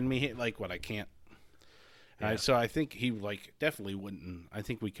strand me? Like, what, I can't? Yeah. So I think he, like, definitely wouldn't. I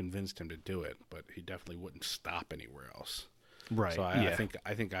think we convinced him to do it, but he definitely wouldn't stop anywhere else. Right. So I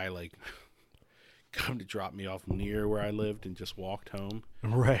think I like come to drop me off near where I lived and just walked home.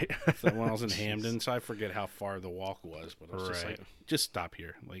 Right. So when I was in Hamden, so I forget how far the walk was, but I was just like, just stop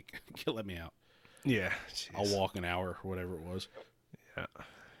here. Like, let me out. Yeah. I'll walk an hour or whatever it was. Yeah.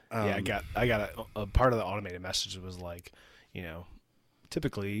 I got a part of the automated message was like, you know,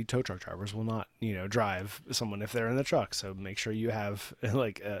 typically tow truck drivers will not, you know, drive someone if they're in the truck. So make sure you have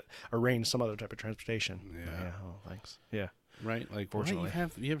like arrange some other type of transportation. Yeah. Oh, thanks. Yeah. Right. Like, Fortunately,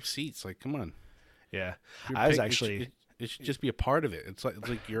 you have seats. Like, come on. Yeah. I was actually. It should just be a part of it. It's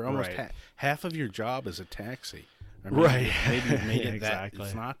like you're almost half of your job is a taxi. I mean, right. Maybe you've made it exactly. that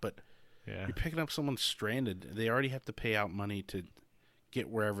it's not, but yeah, you're picking up someone stranded. They already have to pay out money to get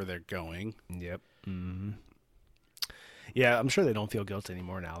wherever they're going. Yep. Mm-hmm. Yeah, I'm sure they don't feel guilty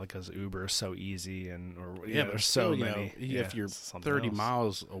anymore now because Uber is so easy there's so many. If you're 30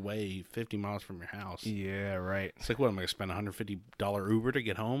 miles away, 50 miles from your house. Yeah, right. It's like, what, am I going to spend $150 Uber to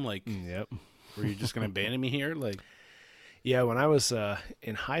get home? Like, yep. Were you just going to abandon me here? Like, yeah, when I was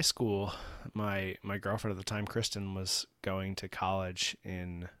in high school, my girlfriend at the time, Kristen, was going to college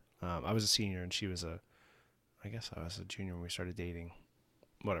in. I was a senior and she was I guess I was a junior when we started dating.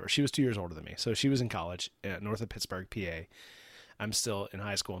 Whatever. She was 2 years older than me. So she was in college north of Pittsburgh, PA. I'm still in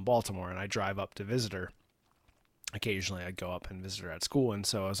high school in Baltimore, and I drive up to visit her. Occasionally, I'd go up and visit her at school. And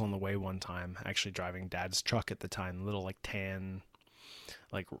so I was on the way one time, actually driving Dad's truck at the time, little like tan,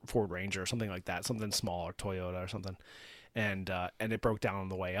 like Ford Ranger or something like that, something small, or Toyota or something. And it broke down on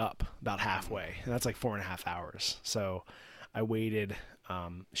the way up about halfway. And that's like 4.5 hours. So I waited.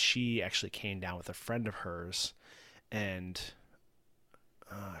 She actually came down with a friend of hers, and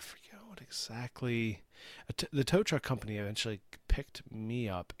I forget what exactly. The tow truck company eventually picked me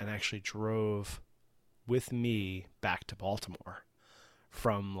up and actually drove with me back to Baltimore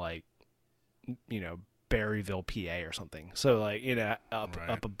from, like, you know, Berryville, PA or something. So, like, you know,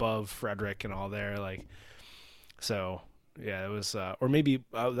 up above Frederick and all there. Like, so, yeah, it was, or maybe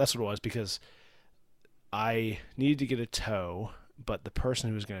that's what it was, because I needed to get a tow, but the person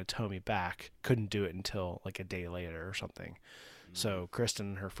who was going to tow me back couldn't do it until like a day later or something. So Kristen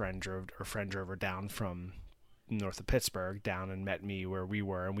and her friend drove her down from north of Pittsburgh down and met me where we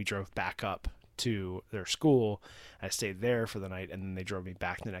were, and we drove back up to their school. I stayed there for the night, and then they drove me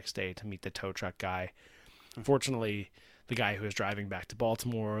back the next day to meet the tow truck guy. Fortunately, the guy who was driving back to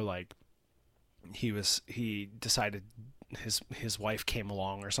Baltimore, like, he decided his wife came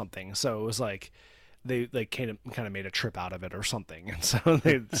along or something. So it was like they kind of made a trip out of it or something. And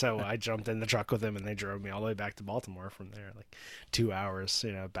so I jumped in the truck with him, and they drove me all the way back to Baltimore from there, like 2 hours,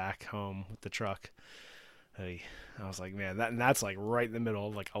 you know, back home with the truck. I was like, man, that's like right in the middle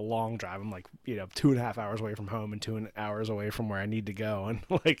of like a long drive. I'm like, you know, 2.5 hours away from home and 2 hours away from where I need to go. And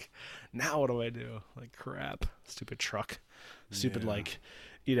like, now what do I do? Like, crap, stupid truck, stupid, like,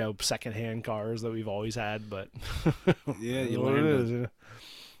 you know, secondhand cars that we've always had. But yeah, you learn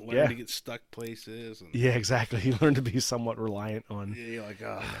to get stuck places. And yeah, exactly. You learn to be somewhat reliant on. Yeah, you're like,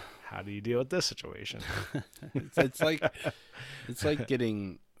 oh, how do you deal with this situation? it's like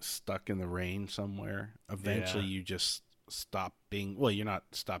getting stuck in the rain somewhere. Eventually, you just stop being. Well, you're not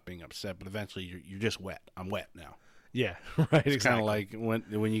stop being upset, but eventually you're just wet. I'm wet now. Yeah, right. It's kind of like when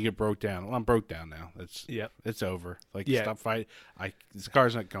you get broke down. Well, I'm broke down now. It's over. Like, stop fighting. This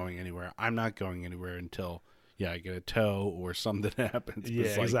car's not going anywhere. I'm not going anywhere until I get a tow or something happens.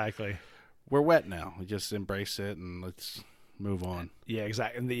 Yeah, like, exactly. We're wet now. We just embrace it and let's move on. Yeah,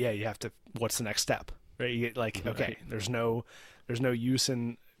 exactly. And you have to. What's the next step? Right. You get like, okay, there's no use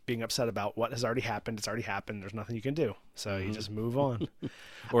in being upset about what has already happened. It's already happened. There's nothing you can do. So you just move on.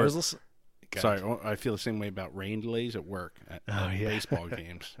 Or sorry, I feel the same way about rain delays at work at baseball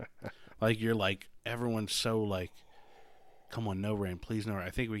games. Like, you're like, everyone's so like, come on, no rain, please, no rain. I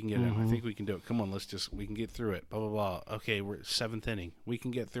think we can get it. I think we can do it. Come on, we can get through it. Blah, blah, blah. Okay, we're 7th inning. We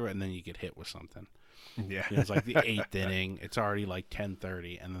can get through it. And then you get hit with something. Yeah. It's like the 8th inning. It's already like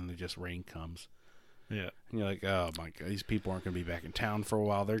 10:30, and then rain comes. Yeah. And you're like, oh my God, these people aren't going to be back in town for a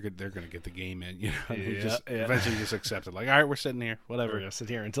while. They're going to get the game in. You know, eventually just accept it. Like, all right, we're sitting here, whatever. We're going to sit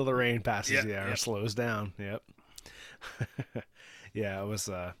here until the rain passes, or slows down. Yep. Yeah, it was,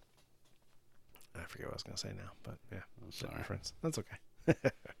 I forget what I was going to say now, but yeah. Sorry. Friends. That's okay.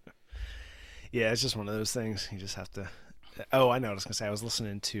 Yeah, it's just one of those things. You just have to Oh, I know what I was gonna say. I was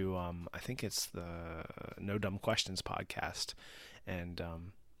listening to I think it's the No Dumb Questions podcast, and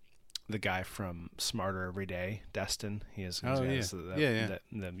the guy from Smarter Every Day, Destin. Oh, yeah. The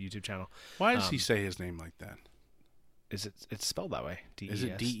YouTube channel. Why does he say his name like that? It's spelled that way? D-E-S. Is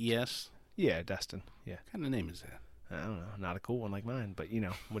it D-E-S? Yeah, Destin. Yeah. What kind of name is that? I don't know. Not a cool one like mine, but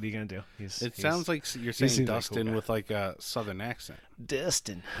what are you gonna do? It sounds like you're saying Dustin with like a southern accent.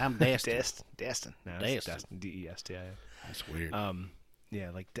 Destin. I'm Destin. Destin. No, it's Destin. D-E-S-T-I-N. That's weird.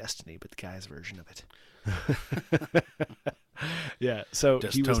 Yeah, like Destiny, but the guy's version of it. Yeah. So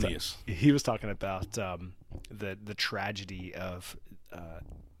he was talking about the tragedy of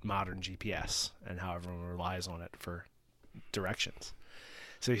modern GPS and how everyone relies on it for directions.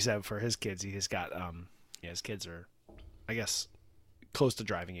 So he said for his kids, he has got his kids are, I guess, close to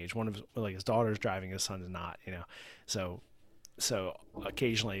driving age. One of his daughter's driving, his son is not. So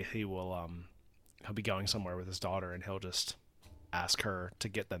occasionally he'll be going somewhere with his daughter, and he'll just ask her to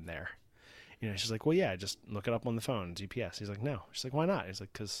get them there. She's like, well, yeah, just look it up on the phone, GPS. He's like, no. She's like, why not? He's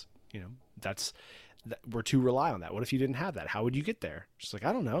like, because we're too rely on that. What if you didn't have that? How would you get there? She's like,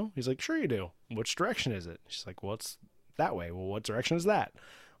 I don't know. He's like, sure you do. Which direction is it? She's like, well, it's that way. Well, what direction is that?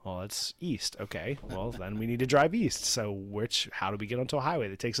 Well, it's east. Okay. Well, then we need to drive east. So how do we get onto a highway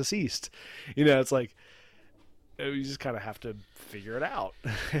that takes us east? It's like, you just kind of have to figure it out.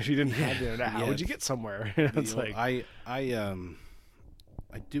 If you didn't have the internet, how would you get somewhere? It's like,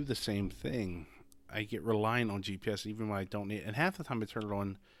 I do the same thing. I get reliant on GPS even when I don't need it. And half the time I turn it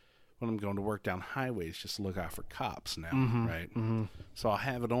on when I'm going to work down highways just to look out for cops now, right? Mm-hmm. So I'll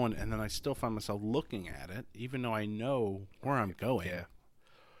have it on, and then I still find myself looking at it, even though I know where I'm going. Yeah.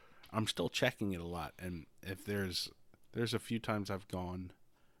 I'm still checking it a lot. And if there's a few times I've gone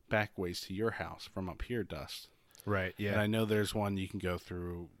back ways to your house from up here, Dust. Right, yeah. And I know there's one you can go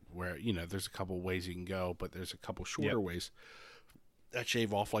through where, there's a couple ways you can go, but there's a couple shorter ways that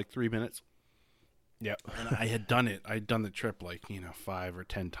shave off like 3 minutes. Yep. And I had done it. I had done the trip like 5 or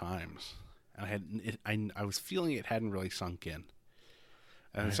 10 times. And I was feeling it hadn't really sunk in.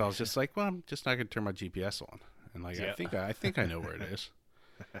 And so I was just like, well, I'm just not going to turn my GPS on. And like, I think I know where it is.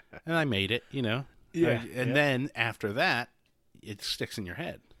 And I made it, Yeah. Then after that, it sticks in your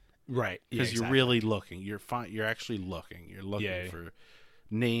head. Right. Because you're really looking. You're actually looking. You're looking for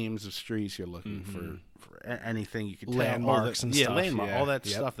names of streets. You're looking for anything you can landmarks and stuff. All that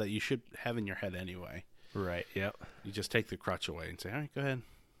stuff that you should have in your head anyway. Right. Yep. You just take the crutch away and say, all right, go ahead.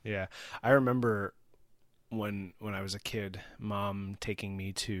 Yeah. I remember when I was a kid, Mom taking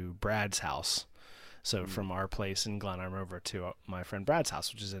me to Brad's house. So from our place in Glenarm over to my friend Brad's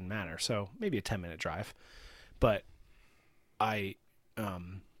house, which is in Manor. So maybe a 10-minute drive. But I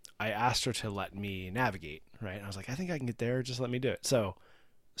asked her to let me navigate, right? And I was like, I think I can get there. Just let me do it. So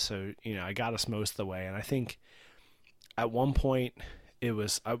I got us most of the way. And I think at one point it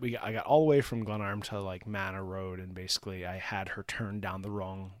was, I got all the way from Glenarm to like Manor Road. And basically I had her turn down the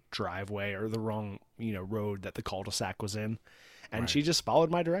wrong driveway or the wrong, road that the cul-de-sac was in. And she just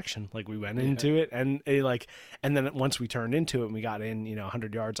followed my direction. Like we went into it and then once we turned into it and we got in,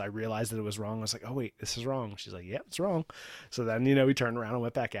 100 yards, I realized that it was wrong. I was like, oh wait, this is wrong. She's like, yep, it's wrong. So then, we turned around and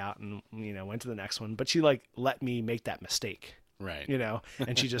went back out and, went to the next one, but she like let me make that mistake. Right.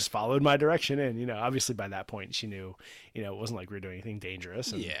 And she just followed my direction in, obviously by that point she knew, it wasn't like we were doing anything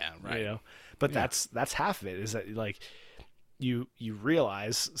dangerous. And, right. But that's half of it is that like you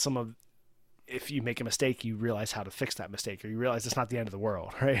realize if you make a mistake, you realize how to fix that mistake, or you realize it's not the end of the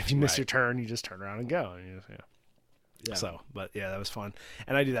world, right? If you miss your turn, you just turn around and go. And So, but yeah, that was fun.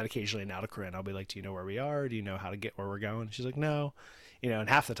 And I do that occasionally now to Corinne. I'll be like, do you know where we are? Do you know how to get where we're going? She's like, no. And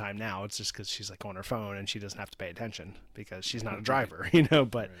half the time now it's just because she's like on her phone and she doesn't have to pay attention because she's not a driver,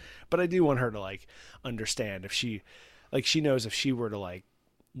 but I do want her to like understand if she knows if she were to like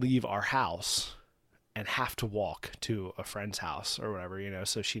leave our house and have to walk to a friend's house or whatever,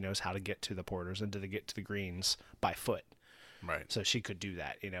 so she knows how to get to the Porters and to get to the Greens by foot. Right. So she could do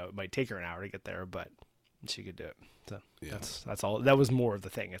that. It might take her an hour to get there, but she could do it. So that's all. That was more of the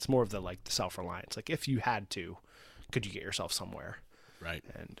thing. It's more of the like the self-reliance. Like if you had to, could you get yourself somewhere? Right.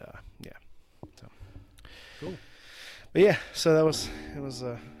 And so cool. But yeah, so it was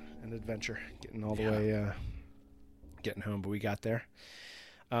an adventure getting all the way getting home, but we got there.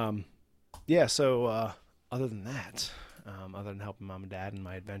 So other than that, other than helping Mom and Dad in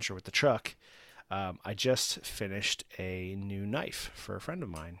my adventure with the truck, I just finished a new knife for a friend of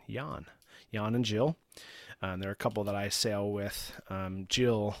mine, Jan and Jill. They're a couple that I sail with.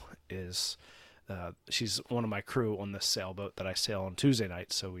 Jill is she's one of my crew on this sailboat that I sail on Tuesday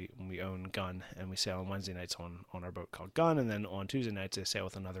nights. So we own Gun, and we sail on Wednesday nights on our boat called Gun, and then on Tuesday nights I sail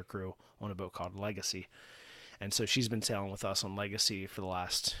with another crew on a boat called Legacy. And so she's been sailing with us on Legacy for the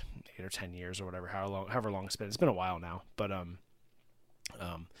last 8 or 10 years or whatever, however long it's been. It's been a while now, but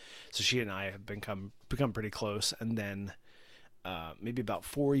so she and I have become pretty close. And then maybe about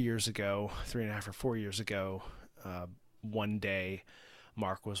 4 years ago, 3.5 or 4 years ago, one day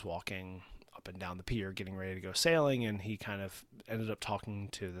Mark was walking up and down the pier getting ready to go sailing, and he kind of ended up talking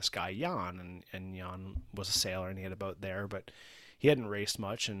to this guy Jan, and Jan was a sailor and he had a boat there, but he hadn't raced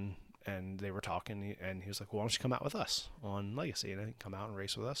much, and they were talking, and he was like, well, why don't you come out with us on Legacy, and come out and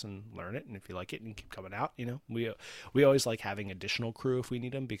race with us and learn it, and if you like it, and keep coming out. We always like having additional crew if we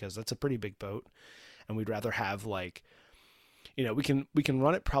need them, because that's a pretty big boat, and we'd rather have like, we can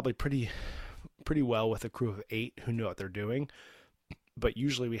run it probably pretty well with a crew of 8 who know what they're doing, but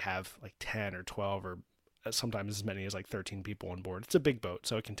usually we have like 10 or 12 or sometimes as many as like 13 people on board. It's a big boat,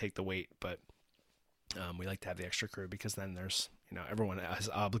 so it can take the weight, but we like to have the extra crew, because then there's, everyone has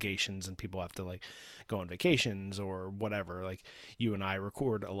obligations and people have to like go on vacations or whatever. Like you and I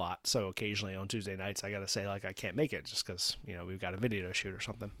record a lot, so occasionally on Tuesday nights I gotta say like I can't make it just because we've got a video to shoot or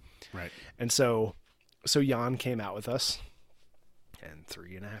something. Right. And so Jan came out with us, and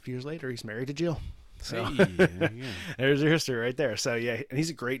 3.5 years later he's married to Jill. So there's your history right there. So yeah, and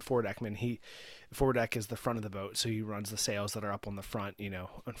he's a great foredeckman. Foredeck is the front of the boat, so he runs the sails that are up on the front,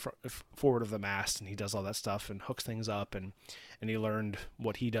 forward of the mast, and he does all that stuff and hooks things up, and he learned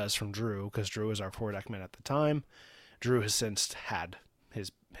what he does from Drew, because Drew was our foredeckman at the time. Drew has since had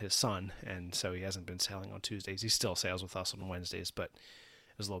his son, and so he hasn't been sailing on Tuesdays. He still sails with us on Wednesdays, but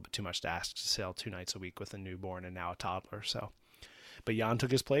it was a little bit too much to ask to sail 2 nights a week with a newborn and now a toddler. So, but Jan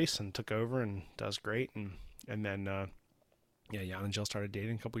took his place and took over and does great, and then Jan and Jill started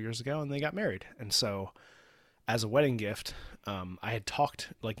dating a couple years ago, and they got married. And so as a wedding gift, I had talked,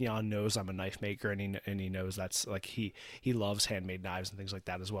 like, Jan knows I'm a knife maker, and he knows that's like, he loves handmade knives and things like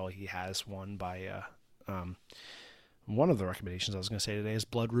that as well. He has one by one of the recommendations I was going to say today is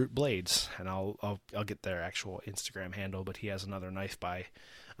Bloodroot Blades, and I'll get their actual Instagram handle, but he has another knife by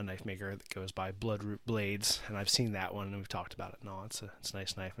a knife maker that goes by Bloodroot Blades, and I've seen that one and we've talked about it. No, it's a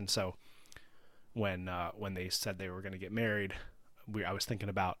nice knife. And so when they said they were going to get married, I was thinking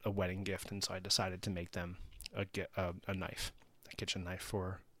about a wedding gift, and so I decided to make them a knife, a kitchen knife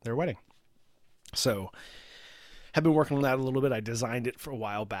for their wedding. So have been working on that a little bit. I designed it for a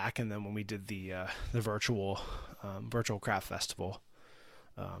while back, and then when we did the virtual craft festival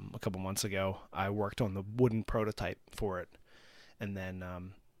a couple months ago, I worked on the wooden prototype for it, and then I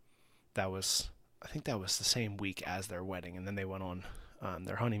think that was the same week as their wedding, and then they went on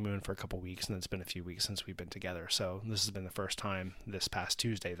their honeymoon for a couple weeks, and it's been a few weeks since we've been together. So this has been the first time this past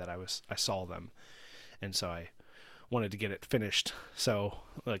Tuesday that I saw them, and so I wanted to get it finished. So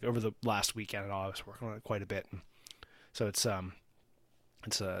like over the last weekend and all, I was working on it quite a bit. So it's a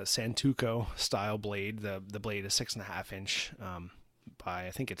Santoku style blade. The blade is 6.5 inch by,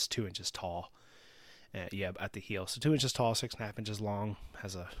 I think it's 2 inches tall. At the heel. So 2 inches tall, 6.5 inches long,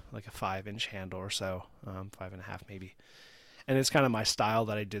 has a 5-inch handle or so, 5.5 maybe. And it's kind of my style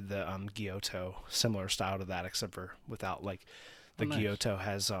that I did the Gyuto, similar style to that, except for without, like, the Gyuto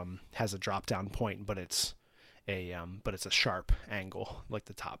has a drop down point, but it's a sharp angle, like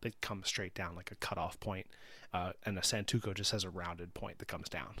the top. It comes straight down like a cutoff point. And a Santoku just has a rounded point that comes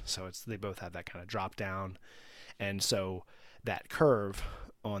down. So they both have that kind of drop down. And so that curve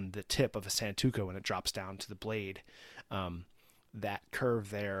on the tip of a Santoku when it drops down to the blade, that curve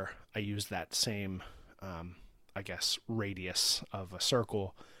there, I use that same, radius of a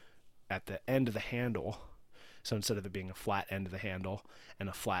circle at the end of the handle. So instead of it being a flat end of the handle and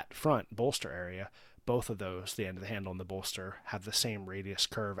a flat front bolster area, both of those, the end of the handle and the bolster, have the same radius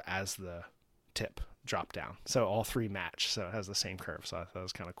curve as the tip drop down. So all three match. So it has the same curve. So I thought that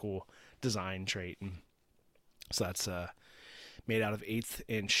was kind of cool design trait. And so that's made out of 1/8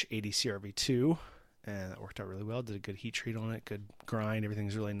 inch 80 CRV2, and that worked out really well. Did a good heat treat on it, good grind.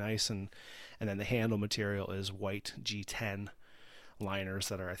 Everything's really nice. And then the handle material is white G10 liners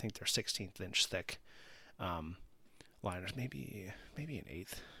that are, I think they're 16th inch thick liners, maybe an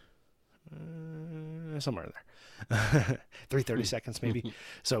 1/8. Somewhere there. 3/32 maybe.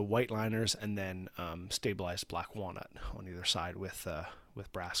 So white liners, and then stabilized black walnut on either side with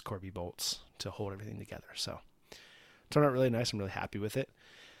brass Corby bolts to hold everything together. So turned out really nice. I'm really happy with it.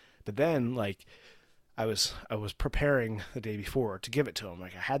 But then, like, I was preparing the day before to give it to him.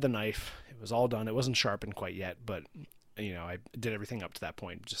 Like, I had the knife, it was all done. It wasn't sharpened quite yet, but I did everything up to that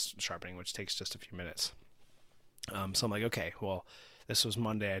point, just sharpening, which takes just a few minutes. So I'm like, okay, well, this was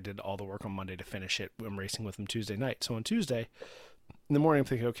Monday. I did all the work on Monday to finish it. I'm racing with him Tuesday night. So on Tuesday in the morning, I'm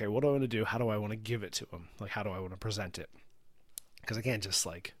thinking, okay, what do I want to do? How do I want to give it to him? Like, how do I want to present it? Because I can't just,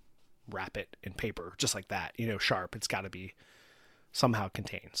 like, wrap it in paper just like that, sharp. It's got to be somehow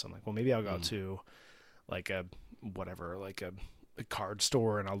contained. So I'm like, well, maybe I'll go to like a card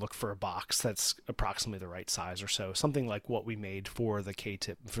store and I'll look for a box that's approximately the right size or so, something like what we made for the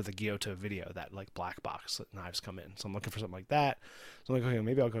K-tip for the Gyuto video, that like black box that knives come in. So I'm looking for something like that. So I'm like, okay,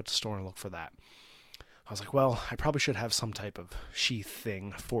 maybe I'll go to the store and look for that. I was like, well, I probably should have some type of sheath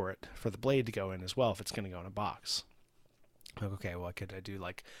thing for it, for the blade to go in as well if it's going to go in a box. I'm like, okay, well, could I do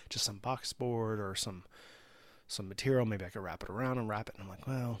like just some box board or some material? Maybe I could wrap it around and wrap it. And I'm like,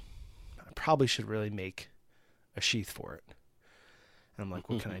 well, I probably should really make a sheath for it. And I'm like,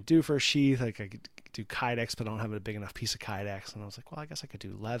 what can I do for a sheath? Like I could do Kydex, but I don't have a big enough piece of Kydex. And I was like, well, I guess I could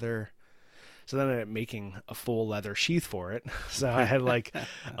do leather. So then I ended up making a full leather sheath for it. So I had like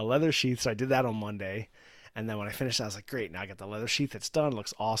a leather sheath. So I did that on Monday. And then when I finished, I was like, great, now I got the leather sheath. It's done. It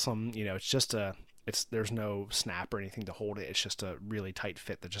looks awesome. It's just there's no snap or anything to hold it. It's just a really tight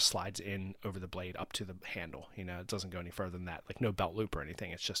fit that just slides in over the blade up to the handle. It doesn't go any further than that. Like no belt loop or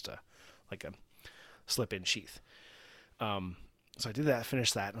anything. It's just a slip-in sheath. So I did that,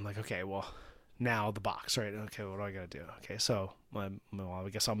 finished that, and I'm like, okay, well, now the box, right? Okay, what do I got to do? Okay, so I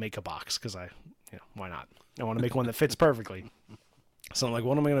guess I'll make a box because why not? I want to make one that fits perfectly. So I'm like,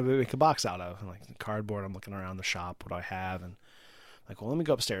 what am I going to make a box out of? I'm like, cardboard. I'm looking around the shop. What do I have? And I'm like, well, let me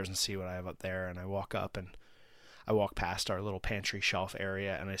go upstairs and see what I have up there. And I walk up and I walk past our little pantry shelf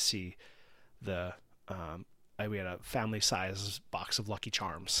area and I see we had a family size box of Lucky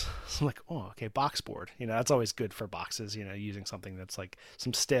Charms. So I'm like, oh, okay, box board. That's always good for boxes, using something that's like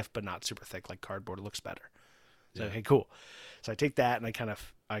some stiff but not super thick, like cardboard. It looks better. So, okay, cool. So I take that and I kind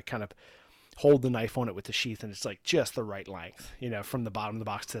of hold the knife on it with the sheath, and it's like just the right length, from the bottom of the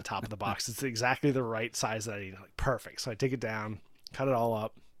box to the top of the box. It's exactly the right size that I need. Like, perfect. So I take it down, cut it all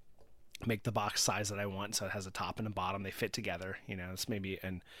up, make the box size that I want. So it has a top and a bottom. They fit together. It's maybe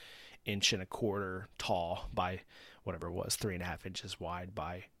an 1.25 inches tall by whatever it was, 3.5 inches wide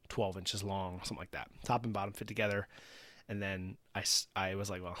by 12 inches long, something like that. Top and bottom fit together. And then I was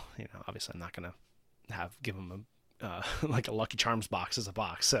like, well, obviously I'm not going to give them like a Lucky Charms box as a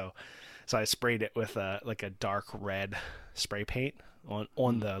box. So I sprayed it with a dark red spray paint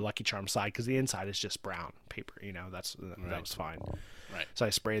on the Lucky Charms side, because the inside is just brown paper. That was fine. Right. So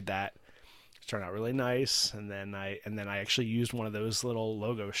I sprayed that. It turned out really nice, and then I actually used one of those little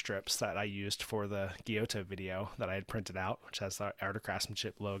logo strips that I used for the Gyuto video that I had printed out, which has the Art of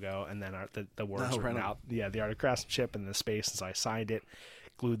Craftsmanship logo, and then the words written out. Yeah, the Art of Craftsmanship and the space. And so I signed it,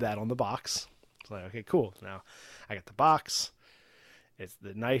 glued that on the box. So like, okay, cool. Now I got the box. It's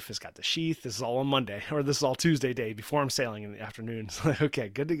the knife. It's got the sheath. This is all on Monday, or this is all Tuesday day before I'm sailing in the afternoon. So like, okay,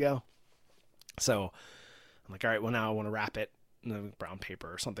 good to go. So I'm like, all right, well, now I want to wrap it. Brown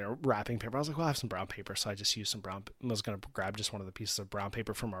paper or something, or wrapping paper. I was like, well, I have some brown paper. So I just used some brown. I was going to grab just one of the pieces of brown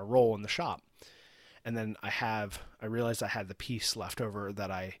paper from our roll in the shop. And then I realized I had the piece left over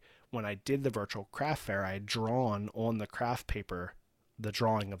that when I did the virtual craft fair, I had drawn on the craft paper the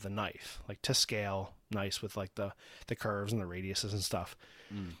drawing of the knife, like to scale, nice with like the curves and the radiuses and stuff.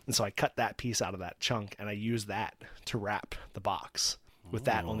 And so I cut that piece out of that chunk and I used that to wrap the box with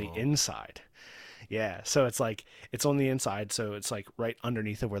that on the inside. Yeah, so it's on the inside, so it's like right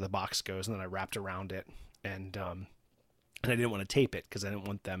underneath of where the box goes, and then I wrapped around it, and I didn't want to tape it because I didn't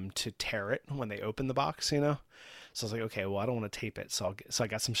want them to tear it when they open the box, So I was like, okay, well, I don't want to tape it, so I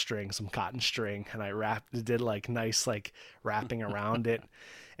got some string, some cotton string, and I did like nice like wrapping around it,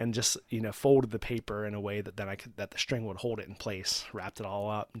 and just folded the paper in a way that that the string would hold it in place. Wrapped it all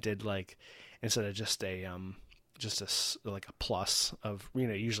up, and did like, instead of just a plus of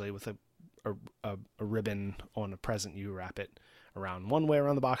usually with a ribbon on a present, you wrap it around one way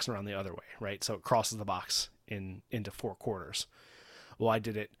around the box and around the other way, right? So it crosses the box into 4 quarters. Well, I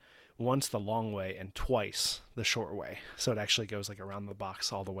did it once the long way and twice the short way. So it actually goes like around the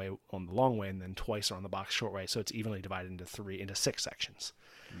box all the way on the long way and then twice around the box short way. So it's evenly divided into 6 sections.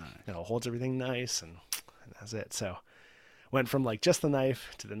 Nice. And it holds everything nice, and that's it. So went from like just the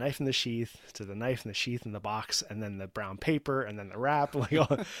knife to the knife in the sheath to the knife in the sheath in the box, and then the brown paper and then the wrap.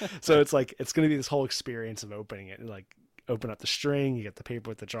 So it's like, it's going to be this whole experience of opening it. Like, open up the string, you get the paper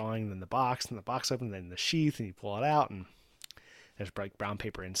with the drawing, then the box open, then the sheath, and you pull it out, and there's like brown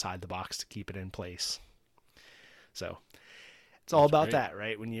paper inside the box to keep it in place. So it's all about that,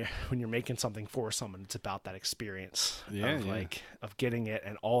 right? When you're making something for someone, it's about that experience of getting it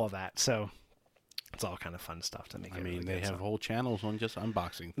and all of that. So it's all kind of fun stuff to make. They have whole channels on just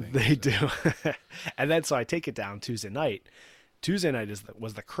unboxing things. They do. And then so I take it down Tuesday night. Tuesday night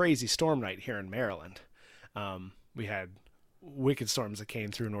was the crazy storm night here in Maryland. We had wicked storms that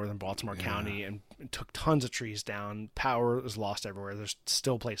came through northern Baltimore County and took tons of trees down. Power was lost everywhere. There's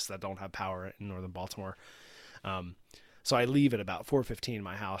still places that don't have power in northern Baltimore. So I leave at about 4:15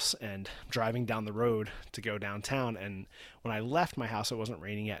 my house and driving down the road to go downtown. And when I left my house, it wasn't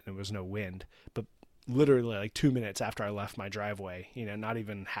raining yet and there was no wind. But literally like 2 minutes after I left my driveway, not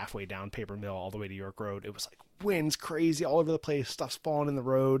even halfway down Paper Mill all the way to York Road, it was like winds crazy all over the place. Stuff's falling in the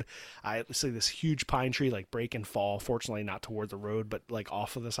road. I see this huge pine tree like break and fall. Fortunately, not toward the road, but like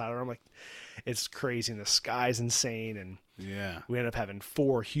off of the side of the road. I'm like, it's crazy. And the sky's insane. And we ended up having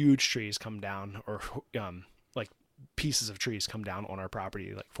 4 huge trees come down, or like pieces of trees come down on our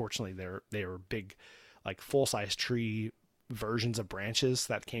property. Like fortunately, they were big, like full size tree versions of branches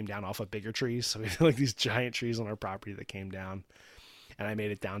that came down off of bigger trees. So we had like these giant trees on our property that came down. And I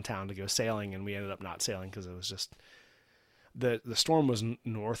made it downtown to go sailing, and we ended up not sailing because it was just the storm was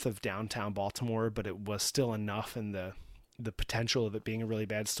north of downtown Baltimore, but it was still enough, and the potential of it being a really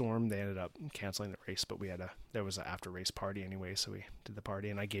bad storm, they ended up canceling the race. But there was an after race party anyway, so we did the party,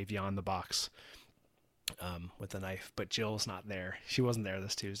 and I gave Jan the box with the knife, but Jill's not there. She wasn't there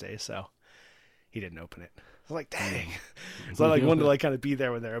this Tuesday, so he didn't open it. I was like, dang. So I like wanted to like kind of be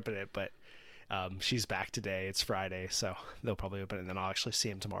there when they open it, but she's back today. It's Friday, so they'll probably open it, and then I'll actually see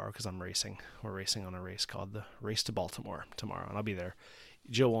him tomorrow because I'm racing. We're racing on a race called the Race to Baltimore tomorrow, and I'll be there.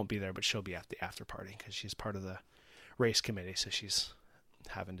 Jill won't be there, but she'll be at the after party because she's part of the race committee, so she's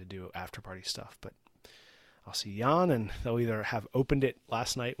having to do after party stuff. But I'll see Jan, and they'll either have opened it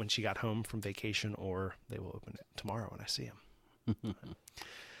last night when she got home from vacation, or they will open it tomorrow when I see him.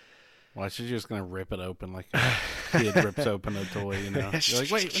 Well, she's just going to rip it open like a kid rips open a toy, You're like,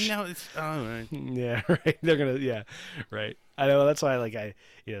 wait, no, it's... Oh, right. Yeah, right. They're going to... Yeah, right. I know, that's why, well,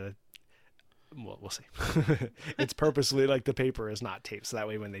 we'll see. It's purposely, like, the paper is not taped, so that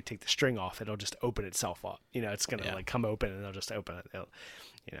way when they take the string off, it'll just open itself up. It's going to, come open, and they'll just open it.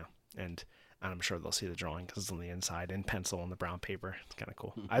 And I'm sure they'll see the drawing because it's on the inside in pencil on the brown paper. It's kind of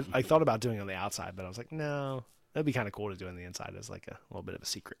cool. I thought about doing it on the outside, but I was like, no, that'd be kind of cool to do on the inside as, like, a little bit of a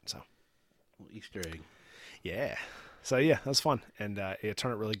secret, so... Easter egg. Yeah. So yeah, that was fun. And it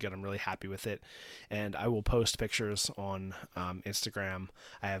turned out really good. I'm really happy with it. And I will post pictures on Instagram.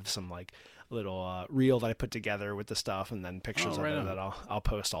 I have some like little reel that I put together with the stuff, and then pictures of it that I'll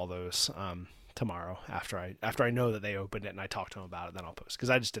post all those tomorrow after I know that they opened it and I talked to them about it. Then I'll post,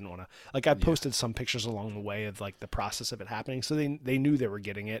 because I just didn't want to, like, I posted some pictures along the way of like the process of it happening, so they knew they were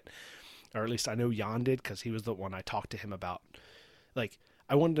getting it, or at least I know Jan did, because he was the one I talked to him about. Like,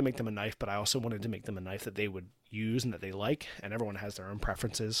 I wanted to make them a knife, but I also wanted to make them a knife that they would use and that they like. And everyone has their own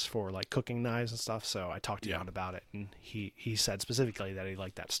preferences for like cooking knives and stuff. So I talked to Jan about it, and he said specifically that he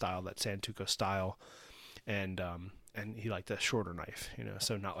liked that style, that Santoku style, and he liked a shorter knife,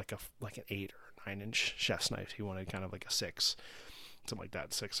 so not like an 8 or 9 inch chef's knife. He wanted kind of like a 6, something like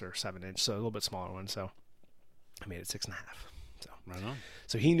that, 6 or 7 inch, so a little bit smaller one. So I made it 6.5. So right on.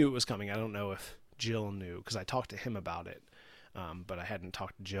 So he knew it was coming. I don't know if Jill knew, because I talked to him about it. But I hadn't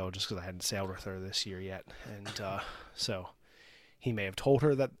talked to Jill just because I hadn't sailed with her this year yet. And so he may have told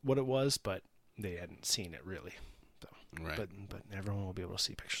her that what it was, but they hadn't seen it really. So, right. But everyone will be able to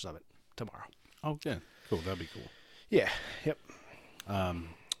see pictures of it tomorrow. Oh, yeah. Cool. That'd be cool. Yeah. Yep.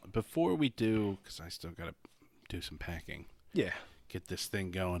 Before we do, because I still got to do some packing. Yeah. Get this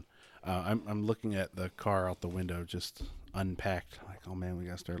thing going. I'm looking at the car out the window, just unpacked. Like, oh, man, we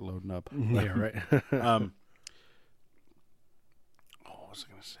got to start loading up. Yeah, right. What was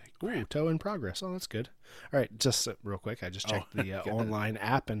I going to say? Ooh, tow in progress. Oh, that's good. All right, just real quick, I just checked the online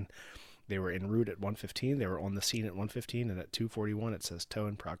app, and they were en route at 1:15. They were on the scene at 1:15, and at 2:41 it says tow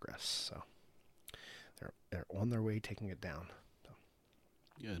in progress. So they're on their way taking it down. So.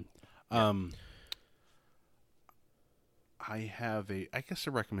 Good. Yeah. I have a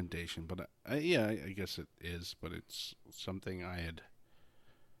recommendation, but I guess it is, but it's something I had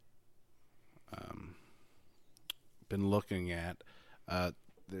been looking at.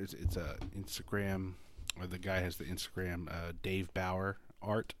 It's a Instagram, or the guy has the Instagram, Dave Bauer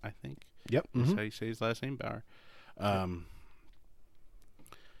Art, I think. Yep. That's how you say his last name, Bauer.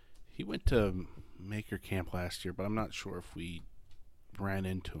 He went to Maker Camp last year, but I'm not sure if we ran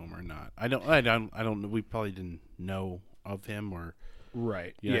into him or not. I don't know. We probably didn't know of him, or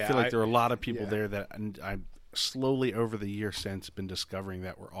right. I feel like there are a lot of people there that I'm slowly over the year since been discovering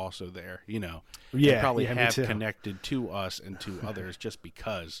that we're also there. They probably have connected to us and to others just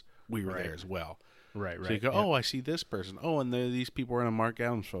because we were there as well. Right. So you go, oh, I see this person. Oh, and these people are in a Mark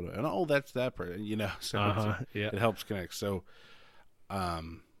Adams photo, and oh, that's that person. So it helps connect. So,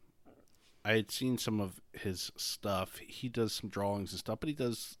 I had seen some of his stuff. He does some drawings and stuff, but he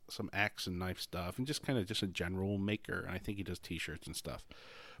does some axe and knife stuff, and just kind of just a general maker. And I think he does T-shirts and stuff.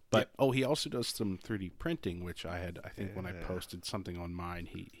 But he also does some 3D printing, which I think when I posted something on mine,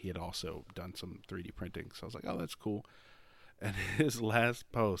 he had also done some 3D printing. So I was like, oh, that's cool. And his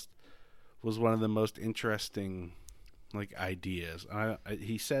last post was one of the most interesting like ideas.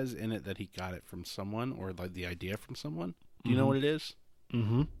 He says in it that he got it from someone, or like the idea from someone. Do you know what it is?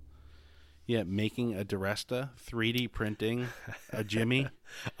 Mm-hmm. Yeah, making a Duresta, 3D printing a Jimmy,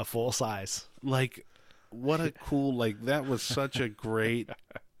 a full size. Like, what a cool, like, that was such a great,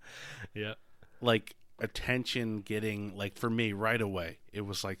 like, attention getting, like, for me right away. It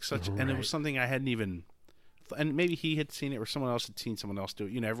was like such, and it was something I hadn't even, and maybe he had seen it or someone else had seen someone else do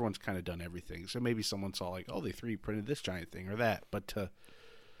it. You know, everyone's kind of done everything. So maybe someone saw, like, oh, they 3D printed this giant thing or that. But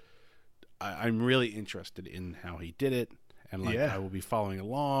I'm really interested in how he did it. And, like, I will be following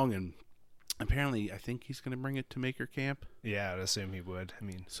along, and apparently, I think he's going to bring it to Maker Camp. Yeah, I'd assume he would. I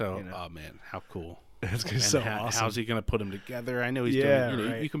mean, so, you know. Oh man, how cool! It's so awesome. How's he going to put them together? I know he's doing. You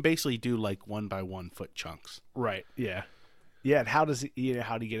know, you can basically do like 1 by 1 foot chunks. Right. Yeah. Yeah. And how does he? You know,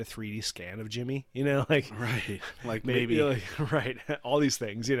 how do you get a 3D scan of Jimmy? You know, like like maybe like, all these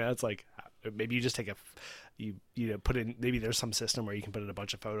things. You know, it's like maybe you just take you know, put in, maybe there's some system where you can put in a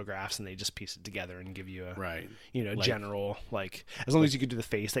bunch of photographs and they just piece it together and give you a you know, like, general, like, as long as you could do the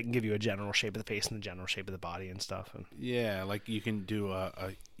face, they can give you a general shape of the face and the general shape of the body and stuff. And like you can do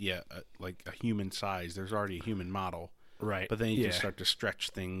like a human size. There's already a human model, right? But then you can start to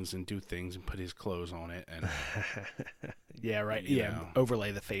stretch things and do things and put his clothes on it and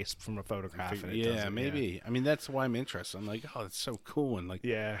overlay the face from a photograph. And maybe. I mean, that's why I'm interested. I'm like, oh, it's so cool, and like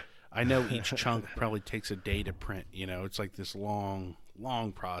I know each chunk probably takes a day to print. You know, it's like this long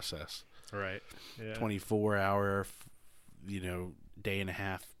process. Right. Yeah. 24-hour, you know, day and a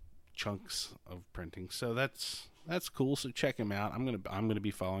half chunks of printing. So that's cool. So check him out. I'm gonna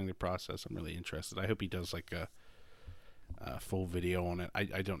be following the process. I'm really interested. I hope he does like a full video on it.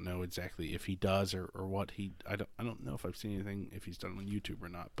 I don't know exactly if he does or what he. I don't know if I've seen anything if he's done it on YouTube or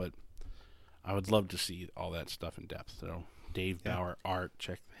not. But I would love to see all that stuff in depth. So. Dave Bauer Art,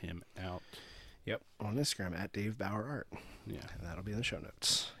 check him out. Yep, on Instagram at Dave Bauer Art. Yeah, and that'll be in the show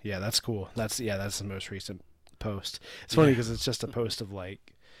notes. Yeah, that's cool. That's the most recent post. It's funny because it's just a post of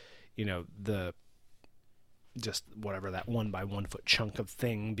like, you know, just whatever that 1 by 1 foot chunk of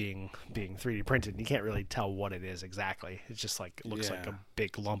thing being 3D printed. You can't really tell what it is exactly. It's just like it looks like a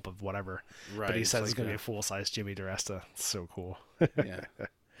big lump of whatever. Right. But he says it's going to be a full size Jimmy Duresta. It's so cool. Yeah.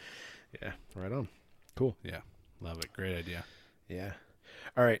 Yeah. Right on. Cool. Yeah. Love it. Great idea. Yeah.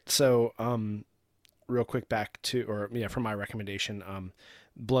 All right. So, real quick back to, from my recommendation,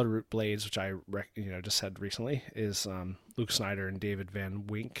 Bloodroot Blades, which I just said recently, is Luke Snyder and David Van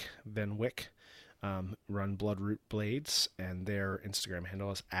Wyck run Bloodroot Blades, and their Instagram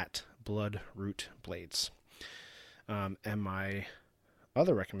handle is at Bloodroot Blades. And my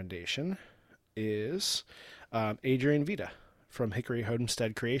other recommendation is Adrienne Vita from Hickory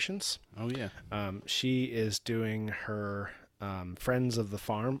Homestead Creations. Oh, yeah. She is doing her Friends of the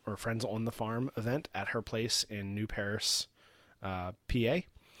Farm or Friends on the Farm event at her place in New Paris, PA.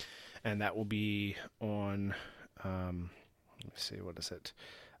 And that will be on, let me see, what is it?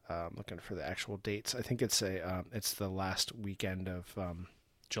 I'm looking for the actual dates. I think it's it's the last weekend of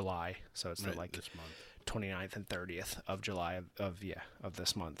July. So it's this month. 29th and 30th of July of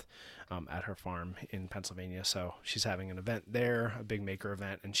this month at her farm in Pennsylvania. So she's having an event there, a big maker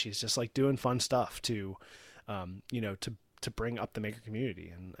event, and she's just like doing fun stuff to bring up the maker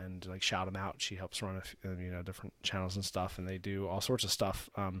community and like shout them out. She helps run different channels and stuff, and they do all sorts of stuff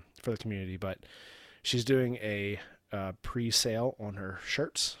for the community. But she's doing a pre-sale on her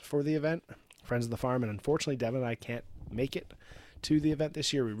shirts for the event, Friends of the Farm, and unfortunately Devin and I can't make it to the event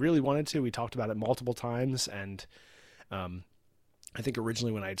this year. We really wanted to. We talked about it multiple times, and I think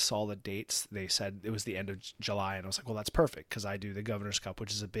originally when I saw the dates, they said it was the end of July, and I was like, well, that's perfect because I do the Governor's Cup,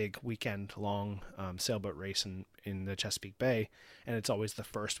 which is a big weekend-long sailboat race in the Chesapeake Bay, and it's always the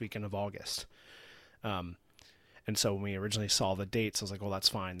first weekend of August. And so when we originally saw the dates, I was like, well, that's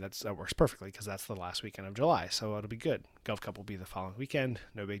fine. That works perfectly because that's the last weekend of July, so it'll be good. Gov Cup will be the following weekend,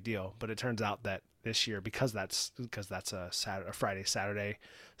 no big deal. But it turns out that this year, because that's a Friday, Saturday,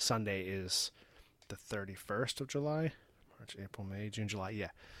 Sunday is the 31st of July, March, April, May, June, July.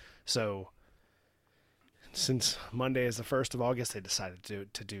 Yeah. So since Monday is the 1st of August, they decided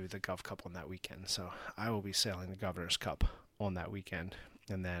to do the Gov Cup on that weekend. So I will be sailing the Governor's Cup on that weekend.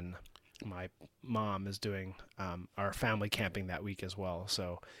 And then my mom is doing our family camping that week as well.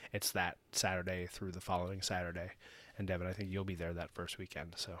 So it's that Saturday through the following Saturday. And Devin, I think you'll be there that first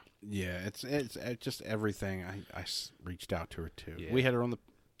weekend. So yeah, it's just everything. I reached out to her too. Yeah. We had her on the.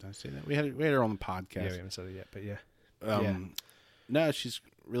 Did I say that? We had her on the podcast. yeah, we haven't said it yet, but yeah. No, she's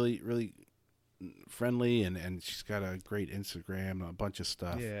really, really friendly, and she's got a great Instagram and a bunch of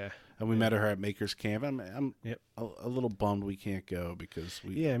stuff. Yeah. And we met her at Maker's Camp. I'm Yep. a little bummed we can't go because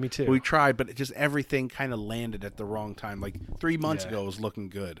me too. we tried, but it just everything kind of landed at the wrong time. Like 3 months Yeah. ago, it was looking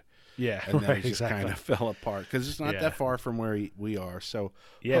good. Yeah, And then right, it just exactly. kind of fell apart because it's not Yeah. that far from where we are. So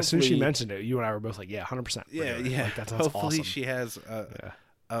Yeah, as soon as she hopefully- mentioned it, you and I were both like, yeah, 100%. yeah, Like, that sounds hopefully awesome. she has Yeah.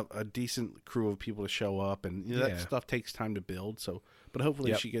 a decent crew of people to show up, and that Yeah. stuff takes time to build. So, but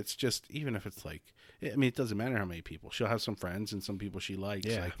hopefully Yep. she gets just even if it's like, I mean, it doesn't matter how many people. She'll have some friends and some people she likes.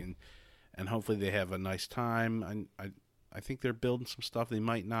 Yeah. Like, and hopefully they have a nice time. I think they're building some stuff. They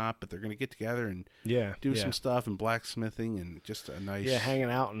might not, but they're going to get together and Yeah, do yeah. some stuff and blacksmithing and just a nice hanging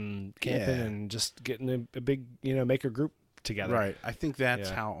out and camping Yeah. and just getting a big, maker group together. Right. I think that's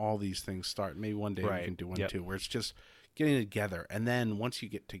Yeah. how all these things start. Maybe one day we Right. can do one Yep. too, where it's just getting together, and then once you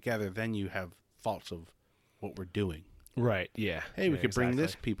get together, then you have thoughts of what we're doing. Right. Yeah. Hey, we Yeah, could bring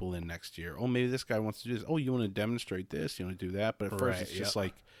this exactly. people in next year. Oh, maybe this guy wants to do this. Oh, you want to demonstrate this? You want to do that? But at first, Right, it's just yep.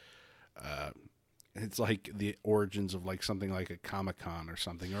 like, it's like the origins of like something like a Comic-Con or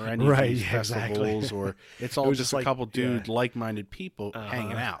something, or any Right, of these yeah, exactly. festivals, or it's all was just just a like- couple dude yeah. like-minded people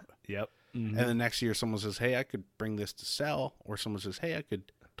hanging Uh-huh. out. Yep. Mhm. And the next year, someone says, "Hey, I could bring this to sell," or someone says, "Hey, I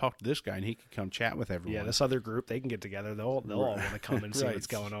could talk to this guy and he could come chat with everyone." Yeah, this other group, they can get together. They'll all want to come and see Right. what's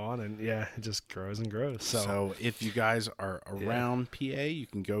going on, and yeah, it just grows and grows. So, if you guys are around PA, you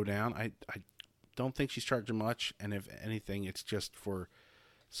can go down. I don't think she's charging much, and if anything, it's just for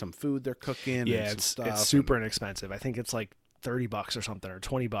some food they're cooking. yeah, and some it's stuff super inexpensive. I think it's like $30 or something, or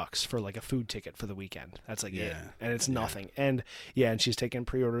 $20 for like a food ticket for the weekend. That's like it, Yeah. and it's nothing. And yeah, and she's taking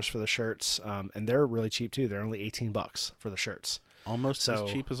pre-orders for the shirts, and they're really cheap too. They're only $18 for the shirts. almost So-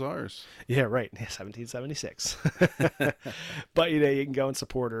 as cheap as ours. Yeah, right. Yeah, 1776. But you can go and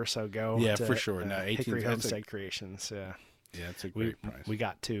support her. So go. Yeah, to, for sure. No, 18 Hickory that's a- Homestead Creations. Yeah. Yeah, it's a We great price. we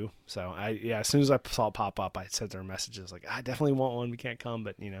got two. So as soon as I saw it pop up, I sent her messages like, I definitely want one. We can't come,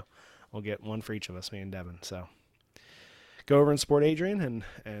 but we'll get one for each of us, me and Devin. So go over and support Adrian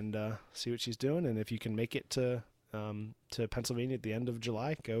and see what she's doing. And if you can make it to Pennsylvania at the end of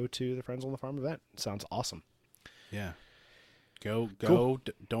July, go to the Friends on the Farm event. It sounds awesome. Yeah, go. Cool.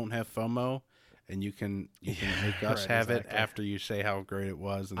 Don't have FOMO, and you can make us right, have it exactly. after you say how great it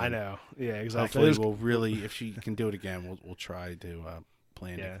was. And I then know. Yeah, exactly. Hopefully, we'll really, if she can do it again, we'll try to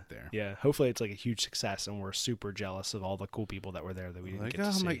plan to Yeah, get there. yeah. Hopefully, it's like a huge success, and we're super jealous of all the cool people that were there that we didn't Like, get to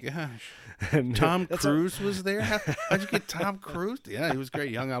oh see. my gosh, And Tom that's Cruise was there. How'd you get Tom Cruise? Yeah, he was great.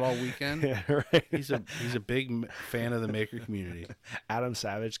 He hung out all weekend. Yeah, right. He's a big fan of the maker community. Adam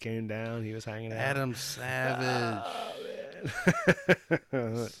Savage came down. He was hanging out. Adam Savage. Oh,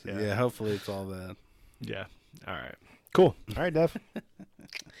 man. Yeah, hopefully it's all that. Yeah. All right. Cool. All right, Dev.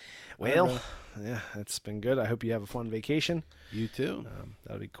 Well, brother. yeah, it's been good. I hope you have a fun vacation. You too.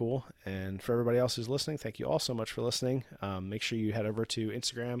 That'll be cool. And for everybody else who's listening, thank you all so much for listening. Make sure you head over to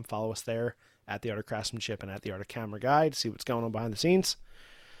Instagram, follow us there at The Art of Craftsmanship and at The Art of Camera Guide, see what's going on behind the scenes.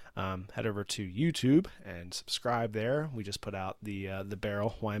 Head over to YouTube and subscribe there. We just put out the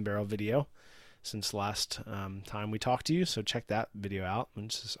wine barrel video since last time we talked to you, so check that video out.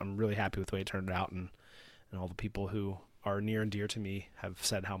 I'm really happy with the way it turned out, and all the people who are near and dear to me have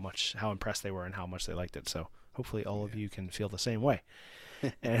said how impressed they were and how much they liked it. So hopefully all of you can feel the same way.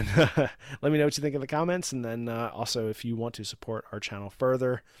 And let me know what you think in the comments. And then also, if you want to support our channel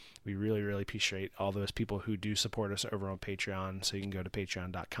further, we really, really appreciate all those people who do support us over on Patreon. So you can go to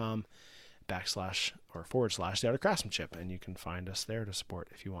patreon.com// The Art of Craftsmanship, and you can find us there to support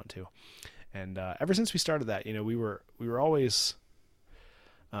if you want to. And ever since we started that, we were always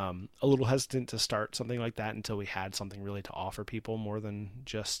a little hesitant to start something like that until we had something really to offer people more than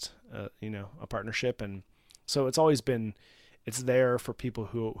just a partnership. And so it's always been, it's there for people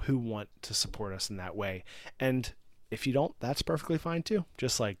who want to support us in that way. And if you don't, that's perfectly fine too.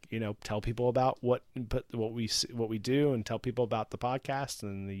 Just like, tell people about what we do, and tell people about the podcast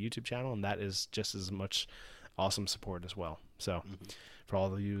and the YouTube channel, and that is just as much awesome support as well. So for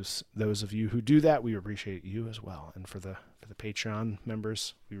all of those of you who do that, we appreciate you as well. And for the Patreon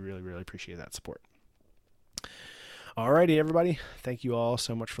members, we really, really appreciate that support. Alrighty, everybody. Thank you all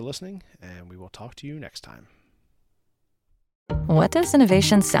so much for listening, and we will talk to you next time. What does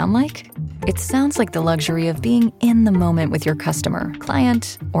innovation sound like? It sounds like the luxury of being in the moment with your customer,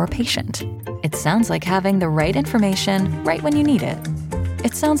 client, or patient. It sounds like having the right information right when you need it.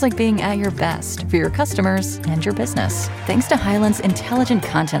 It sounds like being at your best for your customers and your business. Thanks to Hyland's intelligent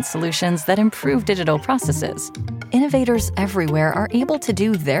content solutions that improve digital processes, innovators everywhere are able to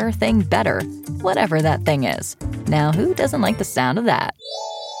do their thing better, whatever that thing is. Now, who doesn't like the sound of that?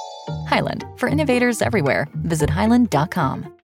 Hyland, for innovators everywhere. Visit hyland.com.